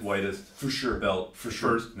lightest, whitest belt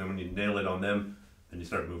first, and then when you nail it on them, then you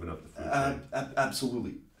start moving up the food chain.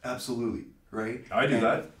 Absolutely, right? I do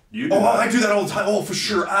that. You do that. I do that all the time. Oh, for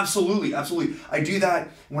sure, absolutely. I do that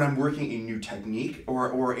when I'm working a new technique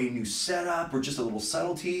or a new setup or just a little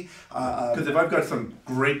subtlety. Because if I've got some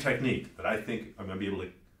great technique that I think I'm going to be able to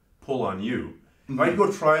pull on you, if I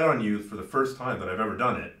go try it on you for the first time that I've ever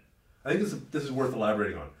done it, I think this is worth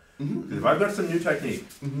elaborating on. Because if I've got some new technique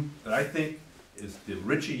that I think is the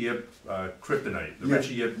Ritchie Yip kryptonite, the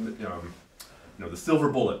Ritchie Yip, the silver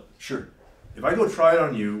bullet. Sure. If I go try it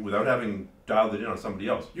on you without having dialed it in on somebody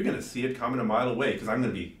else, you're going to see it coming a mile away because I'm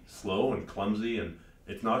going to be slow and clumsy and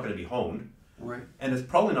it's not going to be honed. Right. And it's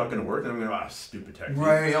probably not going to work. And I'm going to stupid technique.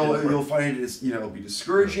 Right. You'll find it it'll be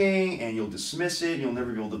discouraging and you'll dismiss it and you'll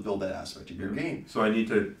never be able to build that aspect of your game. So I need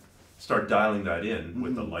to start dialing that in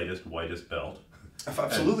with the lightest, whitest belt.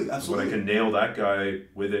 Absolutely. When I can nail that guy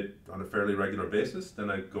with it on a fairly regular basis,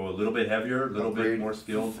 then I go a little bit heavier, a little bit more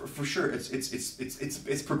skilled. For sure.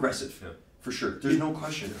 It's progressive. Yeah. For sure. There's no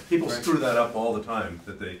question. People screw that up all the time.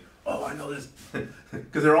 That I know this.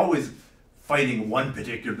 Because they're always fighting one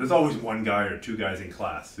particular. There's always one guy or two guys in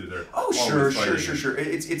class who they're. Oh, sure.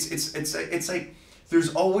 It's like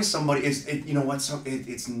there's always somebody.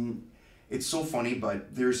 It's so funny,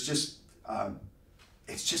 but there's just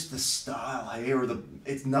it's just the style, hey,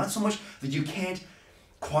 it's not so much that you can't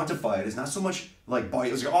quantify it. It's not so much like by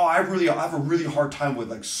it's like, I have a really hard time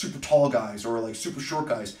with super tall guys or super short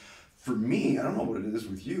guys. for me, I don't know what it is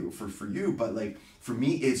with you, for you, but like for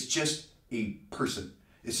me, it's just a person.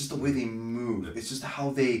 It's just the way they move. It's just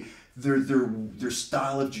how their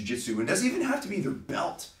style of jiu-jitsu. And it doesn't even have to be their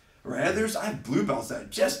belt, right? I have blue belts that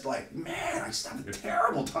just like, man, I just have a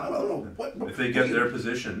terrible time. I don't know what. If they get their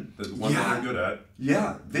position, the one that they're good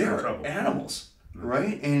at, they're animals,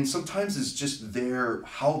 right? And sometimes it's just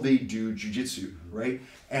how they do jiu-jitsu, right?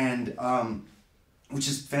 And which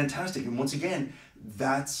is fantastic. And once again,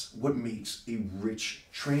 that's what makes a rich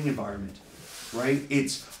training environment, right?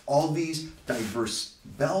 It's all these diverse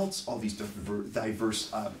belts, all these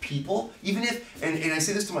diverse people. Even if, and I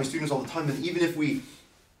say this to my students all the time, and even if we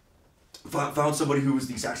found somebody who was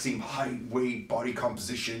the exact same height, weight, body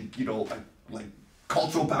composition, you know, like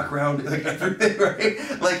cultural background, like everything,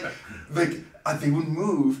 right? Like they would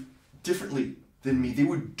move differently than me. They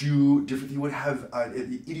would do different. They would have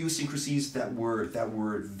idiosyncrasies that were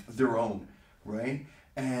their own, right?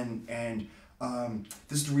 And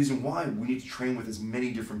this is the reason why we need to train with as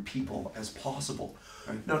many different people as possible.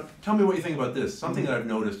 Right? Now, tell me what you think about this. Something that I've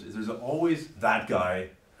noticed is there's always that guy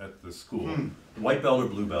at the school, white belt or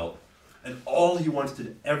blue belt, and all he wants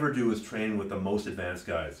to ever do is train with the most advanced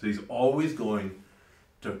guys. So he's always going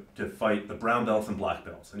to fight the brown belts and black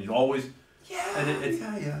belts, and he's always I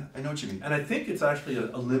know what you mean. And I think it's actually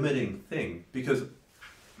a limiting thing because,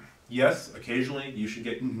 yes, occasionally you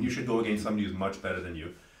should go against somebody who's much better than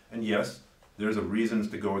you, and yes, there's a reasons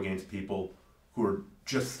to go against people who are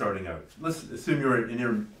just starting out. Let's assume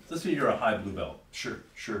you're a high blue belt. Sure.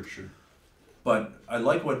 But I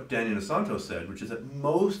like what Daniel Santos said, which is that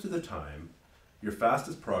most of the time, your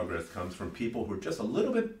fastest progress comes from people who are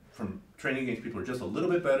from training against people who are just a little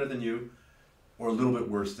bit better than you, or a little bit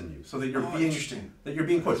worse than you, so that you're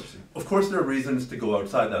being pushed. Of course, there are reasons to go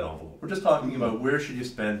outside that envelope. We're just talking about where should you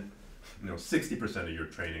spend, 60% of your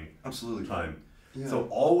training time. Yeah. So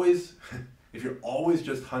always, if you're always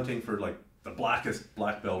just hunting for like the blackest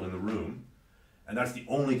black belt in the room, and that's the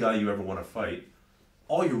only guy you ever want to fight,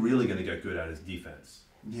 all you're really going to get good at is defense.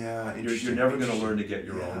 Yeah, you're never going to learn to get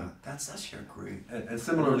your own. That's great. And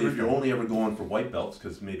similarly, if you're only ever going for white belts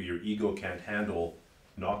because maybe your ego can't handle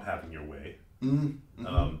not having your way, and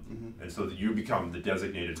so that you become the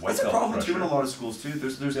designated white belt. That's a problem crusher. too in a lot of schools too.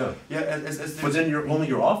 But then only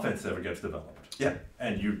your offense ever gets developed. Yeah,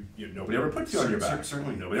 and nobody ever puts you on your back.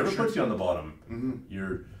 Certainly, nobody ever puts you on the bottom. And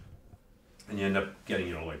you end up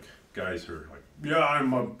getting like guys who are like, yeah,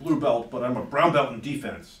 I'm a blue belt, but I'm a brown belt in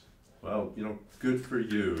defense. Well, good for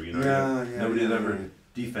you. Nobody's ever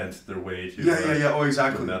defensed their way to. Oh,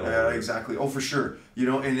 exactly. Yeah, exactly. Oh, for sure.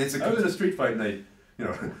 And it's I was in a street fight and they,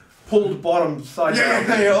 pulled bottom side down.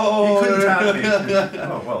 Oh, he couldn't tap me.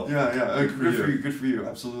 Oh well. Good for you.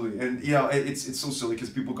 Absolutely. And it's so silly because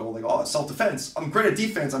people go like, oh, self-defense. I'm great at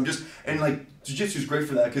defense. And like jiu-jitsu is great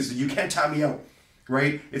for that because you can't tap me out,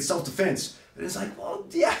 right? It's self-defense. And it's like, well,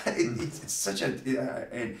 yeah, it's such and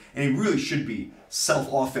it really should be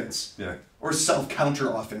self-offense. Yeah. Or self-counter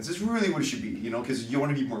offense. It's really what it should be, because you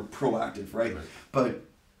want to be more proactive, right? But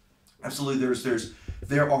absolutely,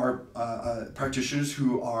 there are practitioners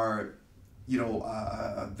who are,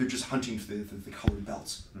 they're just hunting for the colored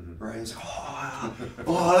belts, right? It's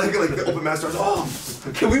like, like the open masters.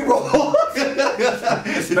 Can we roll?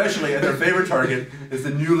 Especially, and their favorite target is the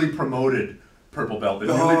newly promoted purple belt, the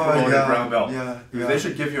newly promoted brown belt. They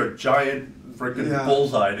should give you a giant freaking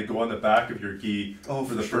bullseye to go on the back of your gi for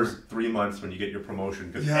the first 3 months when you get your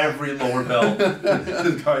promotion, because every lower belt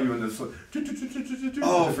has got you in this.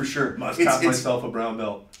 Oh, for sure. Must have myself a brown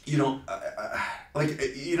belt.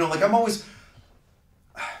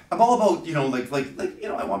 I'm all about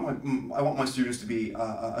I want my students to be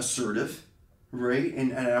assertive, right?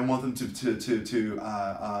 And I want them to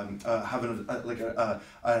have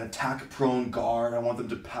an attack prone guard. I want them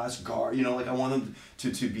to pass guard. I want them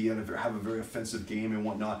to be have a very offensive game and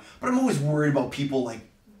whatnot. But I'm always worried about people like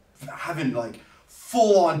having like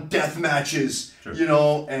full on death matches. And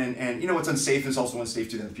it's unsafe. It's also unsafe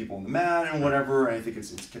to have people on the mat and whatever. And I think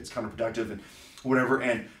it's counterproductive and whatever.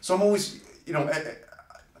 And so I'm always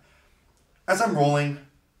as I'm rolling,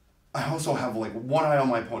 I also have like one eye on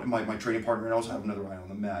my opponent, my training partner, and I also have another eye on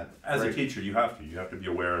the mat. As a teacher, you have to be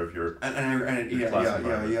aware of your and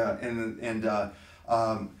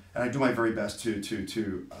I do my very best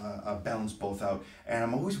to balance both out. And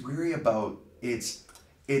I'm always weary about it's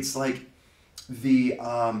like the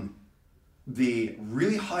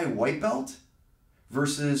really high white belt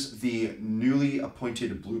versus the newly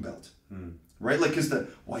appointed blue belt, right? Like, because the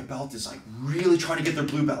white belt is like really trying to get their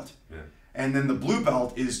blue belt. Yeah. And then the blue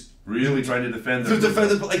belt is really trying to defend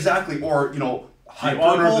exactly, or high the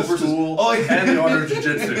honor purple of the versus school and the honor of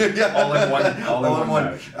jiu-jitsu, all in one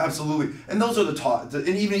match. Absolutely, and those are the top. And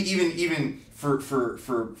even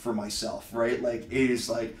for myself, right? Like it is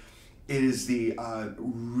the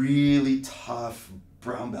really tough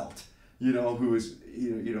brown belt, who is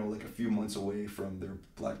like a few months away from their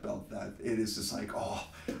black belt. That it is just like, oh,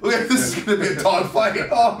 okay, this is gonna be a dogfight.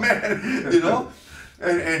 Oh man,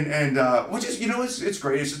 and which is it's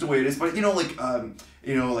great. It's just the way it is. But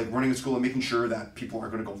like running a school and making sure that people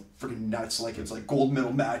aren't gonna go freaking nuts. Like it's like gold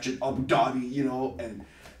medal match at Abu Dhabi, and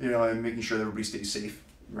making sure that everybody stays safe.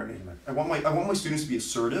 Right. I want my students to be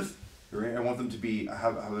assertive. Right. I want them to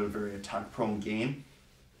have a very attack prone game,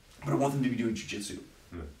 but I want them to be doing jiu-jitsu.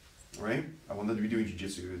 Right. I want them to be doing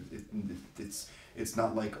jiu-jitsu. It's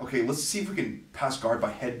not like, okay, let's see if we can pass guard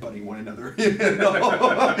by headbutting one another. Will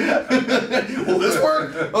this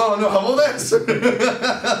work? Oh no, how about this?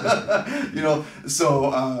 So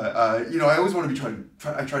I always want to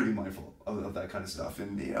I try to be mindful of that kind of stuff,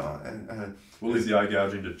 and we'll leave the eye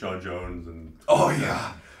gouging to John Jones and. Oh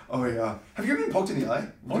yeah. Have you ever been poked in the eye?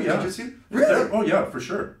 Oh yeah. Jiu-jitsu? Really? Oh yeah, for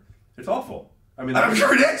sure. It's awful. I mean, I'm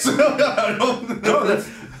sure it is. No, that's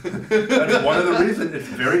one of the reasons. It's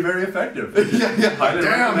very, very effective. Yeah. Highly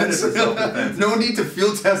Damn, recommended for self-defense. no need to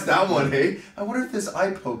field test that one, hey? I wonder if this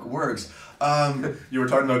eye poke works. You were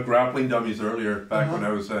talking about grappling dummies earlier, back when I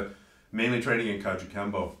was mainly training in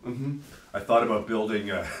Kajikembo. Mm-hmm. I thought about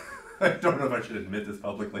building. I don't know if I should admit this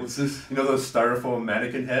publicly. What's this? Those styrofoam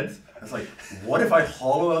mannequin heads? I was like, what if I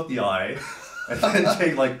hollow out the eye and then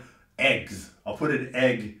take like eggs? I'll put an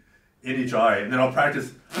egg in each eye and then I'll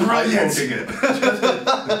practice poking it.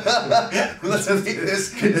 Let's make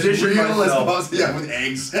this as real as possible. Yeah, with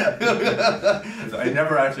eggs. I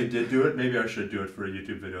never actually did do it. Maybe I should do it for a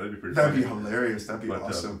YouTube video. That'd be pretty That'd funny. be hilarious. That'd be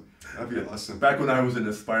awesome. That'd be awesome. Back when I was an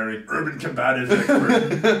aspiring urban combative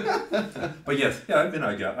expert. But yes, yeah, I've been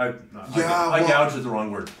eye gouged is the wrong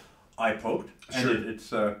word. Eye poked. Sure. And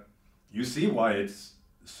it's you see why it's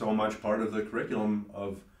so much part of the curriculum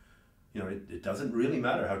of, it doesn't really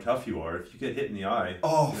matter how tough you are. If you get hit in the eye.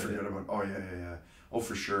 Oh, forget about it. Oh, yeah. Oh,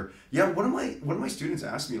 for sure. Yeah, one of my students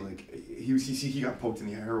asked me, like, he got poked in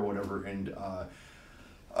the eye or whatever, and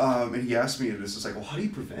he asked me, and it's just like, well, how do you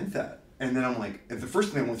prevent that? And then I'm like, and the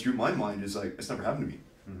first thing that went through my mind is like, it's never happened to me.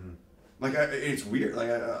 Mm-hmm. Like, it's weird.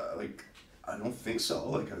 Like, I don't think so.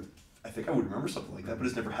 Like, I think I would remember something like that, but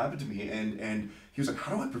it's never happened to me. And he was like,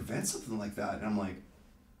 how do I prevent something like that? And I'm like,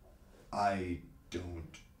 I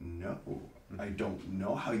don't know. I don't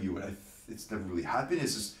know how you would. It's never really happened.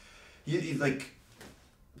 It's just,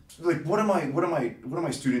 like one of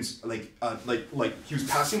my students like he was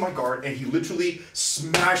passing my guard and he literally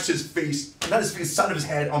smashed his face, not his face, side of his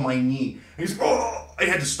head on my knee. And he's like, oh, I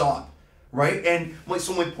had to stop, right? And my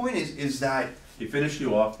point is that he finished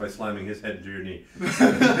you off by slamming his head into your knee.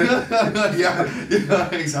 yeah,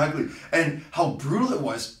 exactly. And how brutal it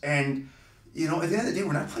was. And at the end of the day,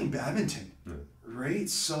 we're not playing badminton, right?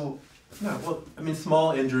 So. No, well, I mean,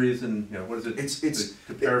 small injuries and, what is it? It's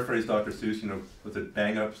to paraphrase Dr. Seuss, was it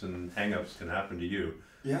bang-ups and hang-ups can happen to you.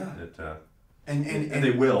 Yeah. And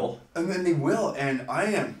they will. And then they will. And I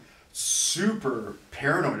am super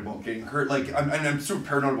paranoid about getting hurt. Like, I'm super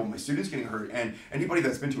paranoid about my students getting hurt. And anybody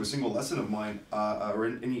that's been to a single lesson of mine, or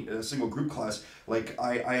in any single group class, like,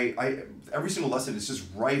 I every single lesson is just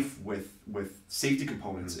rife with safety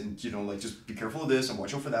components. And, just be careful of this and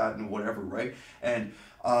watch out for that and whatever, right? And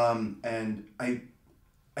I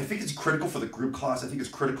think it's critical for the group class. I think it's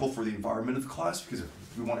critical for the environment of the class because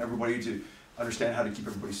we want everybody to understand how to keep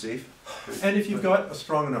everybody safe. And if you've got a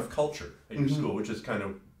strong enough culture at your school, which is kind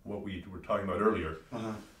of what we were talking about earlier,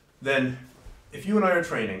 then if you and I are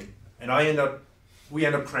training and we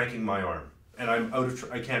end up cranking my arm and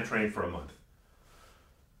I can't train for a month,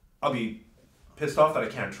 I'll be pissed off that I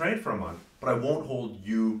can't train for a month. But I won't hold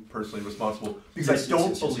you personally responsible because I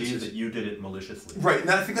don't believe that you did it maliciously. Right, and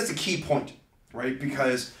I think that's a key point, right?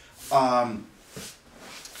 Because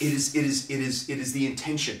it is the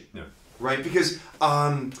intention, right? Because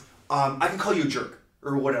I can call you a jerk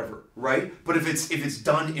or whatever, right? But if it's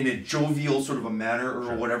done in a jovial sort of a manner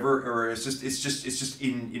or whatever, or it's just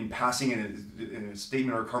in passing in a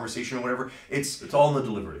statement or a conversation or whatever, it's all in the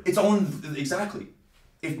delivery. It's all in exactly.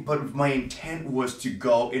 But if my intent was to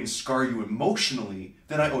go and scar you emotionally,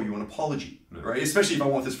 then I owe you an apology, right? Especially if I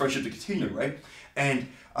want this friendship to continue, right? And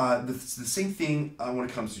the same thing when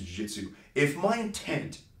it comes to jiu-jitsu. If my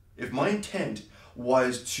intent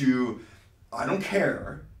was to, I don't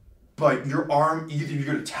care, but your arm, either you're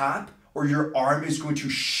going to tap or your arm is going to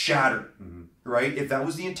shatter, right? If that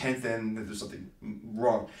was the intent, then there's something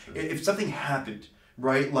wrong. If something happened,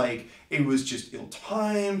 right? Like it was just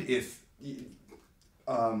ill-timed,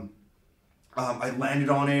 I landed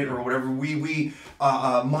on it or whatever.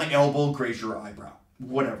 My elbow grazed your eyebrow,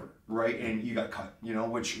 whatever, right? And you got cut, you know,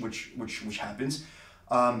 which happens.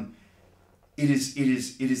 It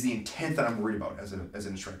is the intent that I'm worried about as an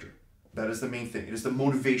instructor. That is the main thing. It is the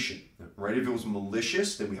motivation, right? If it was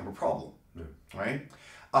malicious, then we have a problem, right?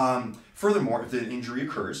 Furthermore, if an injury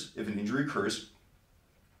occurs,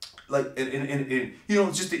 like, and you know,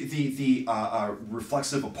 it's just the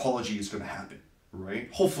reflexive apology is going to happen, right?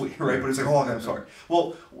 Hopefully, right? But it's like, oh, okay, I'm sorry.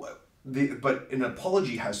 Well, but an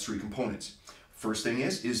apology has three components. First thing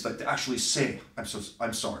is like to actually say,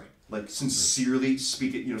 I'm sorry. Like sincerely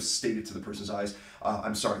speak it, you know, state it to the person's eyes.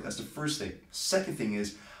 I'm sorry. That's the first thing. Second thing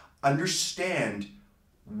is understand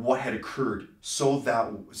what had occurred, so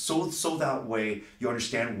that way you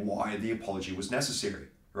understand why the apology was necessary,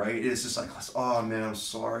 right? It's just like, oh man, I'm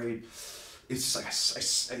sorry. It's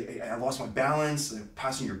just like I lost my balance,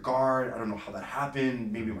 passing your guard. I don't know how that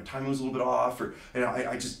happened. Maybe my timing was a little bit off, or you know,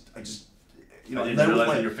 I just you know. I didn't realize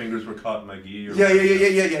that your fingers were caught in my gi. Or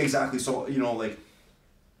yeah, exactly. So you know, like,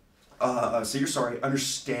 say you're sorry.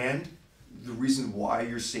 Understand the reason why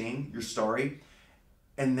you're saying you're sorry,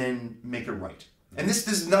 and then make it right. And this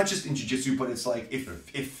is not just in jiu-jitsu, but it's like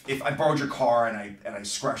if I borrowed your car and I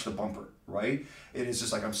scratched the bumper, right? It is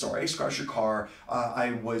just like, I'm sorry, I scratched your car.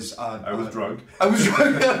 I was drunk. I was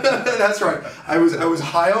drunk. That's right. I was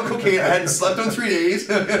high on cocaine. I hadn't slept in 3 days,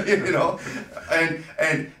 you know, and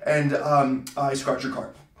I scratched your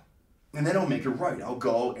car. And then I'll make it right. I'll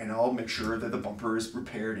go and I'll make sure that the bumper is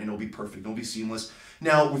repaired and it'll be perfect. It'll be seamless.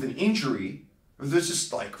 Now with an injury, there's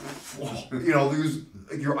just like, you know,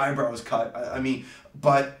 your eyebrow is cut. I mean,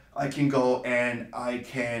 but I can go and I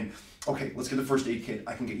can, okay, let's get the first aid kit.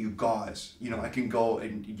 I can get you gauze. You know, I can go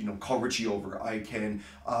and, you know, call Ritchie over. I can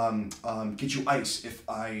get you ice if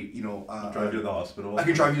I, you know. Drive you to the hospital. I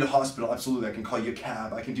can drive you to the hospital, absolutely. I can call you a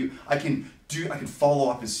cab. I can follow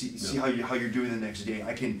up and see how you're doing the next day.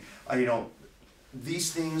 You know,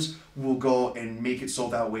 these things will go and make it so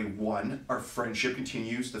that way, one, our friendship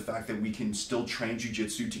continues, the fact that we can still train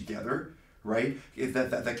jiu-jitsu together, right? If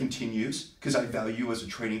that continues, because I value you as a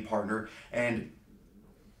training partner. And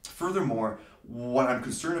furthermore, what I'm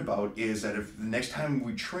concerned about is that if the next time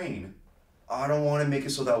we train, I don't want to make it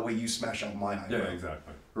so that way you smash out my eyebrow. Yeah,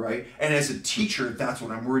 exactly. Right? And as a teacher, that's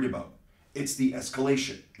what I'm worried about. It's the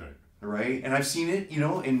escalation. Right? And I've seen it, you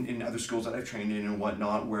know, in other schools that I've trained in and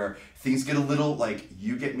whatnot, where things get a little like,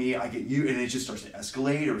 you get me, I get you, and it just starts to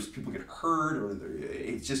escalate, or people get hurt, or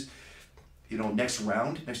it's just, you know, next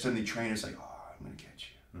time they train, it's like, oh, I'm going to get you.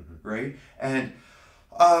 Right? And,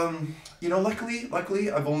 you know, luckily,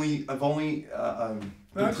 I've only been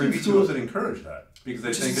privy to schools that encourage that, because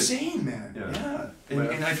they think it's insane, man. Yeah.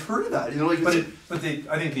 And I've heard of that. You know, like, I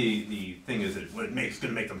think the thing is that it's going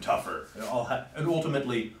to make them tougher. And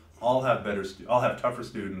ultimately, I'll have tougher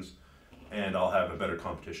students, and I'll have a better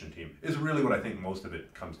competition team. Is really what I think most of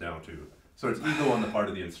it comes down to. So it's ego on the part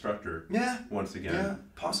of the instructor. Yeah. Once again. Yeah.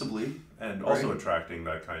 Possibly. And also attracting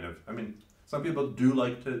that kind of. I mean, some people do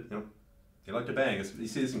like to, you know, they like to bang. You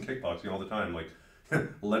see this in kickboxing all the time. Like,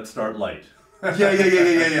 let's start light.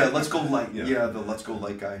 Yeah. Let's go light. Yeah, the let's go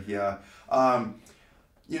light guy. Yeah.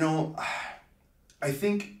 You know, I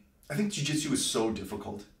think jiu-jitsu is so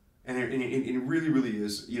difficult. And it really, really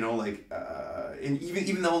is, you know, like, and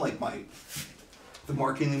even though, like, the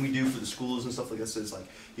marketing that we do for the schools and stuff like this is, like,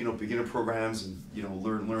 you know, beginner programs and, you know,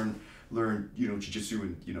 learn, you know, jiu-jitsu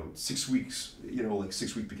in, you know, 6 weeks, you know, like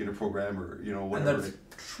 6-week beginner program or, you know, whatever. And that's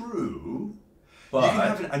true. But you can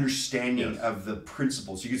have an understanding of the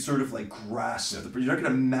principles. You can sort of like grasp them. You're not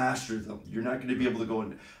going to master them. You're not going to be able to go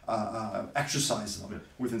and exercise them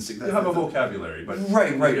within 6. You have a vocabulary, but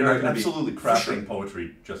right. You're not going absolutely to be crafting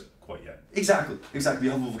poetry just quite yet. Exactly. You have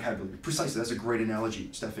a vocabulary. Precisely. That's a great analogy,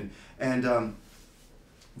 Stephan. And I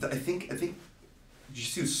think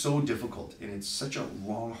jiu-jitsu is so difficult, and it's such a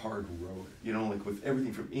long, hard road. You know, like with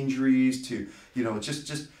everything from injuries to, you know, it's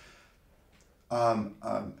just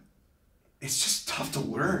tough to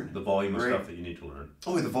learn. The volume of stuff that you need to learn.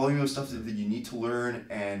 Oh, the volume of stuff that you need to learn,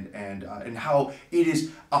 and how it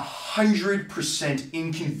is 100%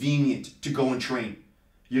 inconvenient to go and train.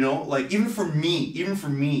 You know, like even for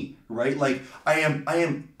me, right? Like I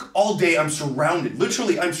am all day. I'm surrounded.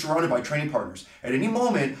 Literally, I'm surrounded by training partners. At any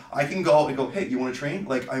moment, I can go and go, hey, you want to train?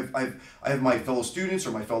 Like I have my fellow students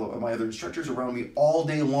or my other instructors around me all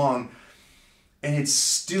day long, and it's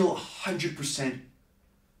still 100%.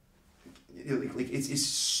 Like it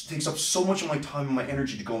takes up so much of my time and my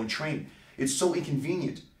energy to go and train. It's so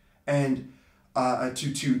inconvenient, and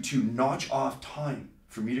to notch off time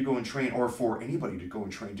for me to go and train, or for anybody to go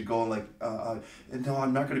and train, to go and like, no,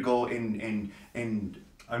 I'm not going to go and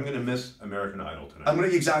I'm going to miss American Idol tonight. I'm going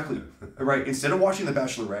to, exactly, right? Instead of watching The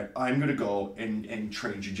Bachelorette, I'm going to go and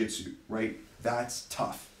train jiu-jitsu, right? That's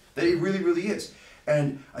tough. That it really, really is.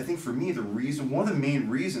 And I think for me, one of the main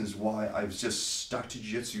reasons why I've just stuck to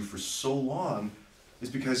jiu-jitsu for so long is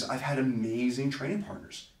because I've had amazing training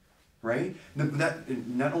partners, right?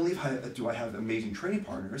 Not only do I have amazing training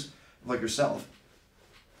partners like yourself,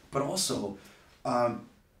 but also,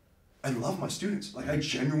 I love my students. Like, I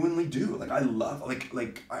genuinely do. Like, I love, I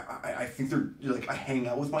think they're, like, I hang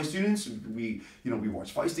out with my students. We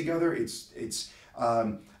watch fights together.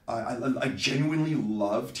 I genuinely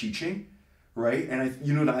love teaching, right?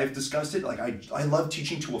 And I've discussed it. Like, I love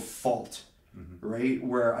teaching to a fault, right?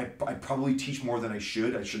 Where I probably teach more than I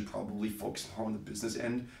should. I should probably focus more on the business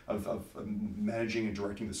end of managing and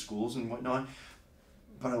directing the schools and whatnot.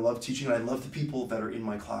 But I love teaching, and I love the people that are in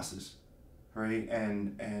my classes, right?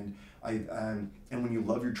 And when you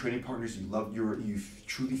love your training partners, you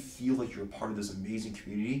truly feel like you're a part of this amazing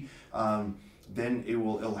community. Then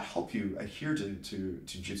it'll help you adhere to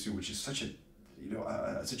jiu-jitsu, which is such a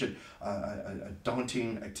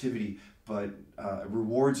daunting activity, but it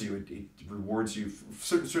rewards you. It rewards you.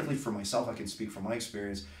 Certainly for myself, I can speak from my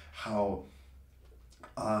experience how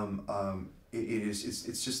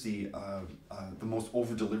it's just the most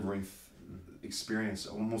over-delivering experience,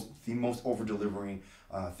 almost the most over-delivering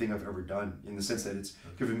thing I've ever done, in the sense that it's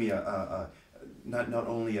given me not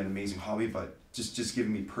only an amazing hobby, but just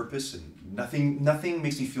giving me purpose, and nothing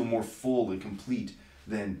makes me feel more full and complete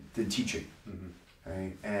than teaching,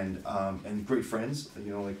 right? And great friends,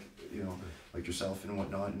 like yourself and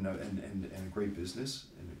whatnot, and a great business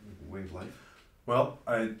and a way of life. Well,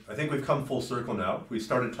 I think we've come full circle now. We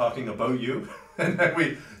started talking about you, and then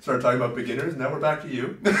we started talking about beginners. Now we're back to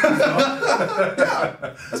you.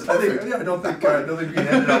 Yeah, that's perfect. I don't think we can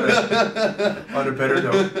end it on a better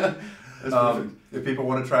note. That's perfect. If people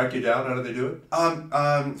want to track you down, how do they do it?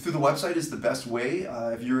 Through the website is the best way.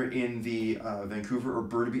 If you're in the Vancouver or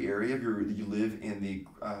Burnaby area, if you live in the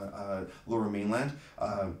Lower Mainland,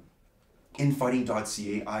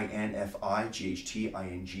 infighting.ca, INFIGHTING,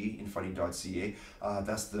 infighting.ca.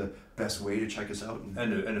 That's the best way to check us out.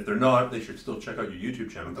 And if they're not, they should still check out your YouTube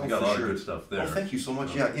channel. We got a lot of good stuff there. Oh, thank you so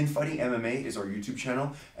much. Yeah, Infighting MMA is our YouTube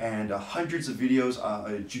channel, and hundreds of videos,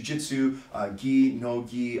 jiu-jitsu, gi, no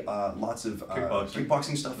gi, lots of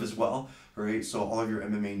kickboxing stuff as well. Right, so all of your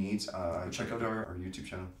MMA needs, check out our YouTube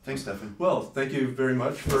channel. Thanks, Stephan. Well, thank you very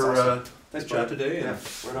much for this chat today. Yeah,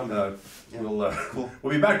 right on. Cool.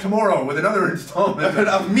 We'll be back tomorrow with another installment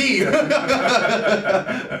of me. Right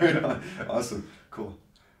on. Awesome. Cool.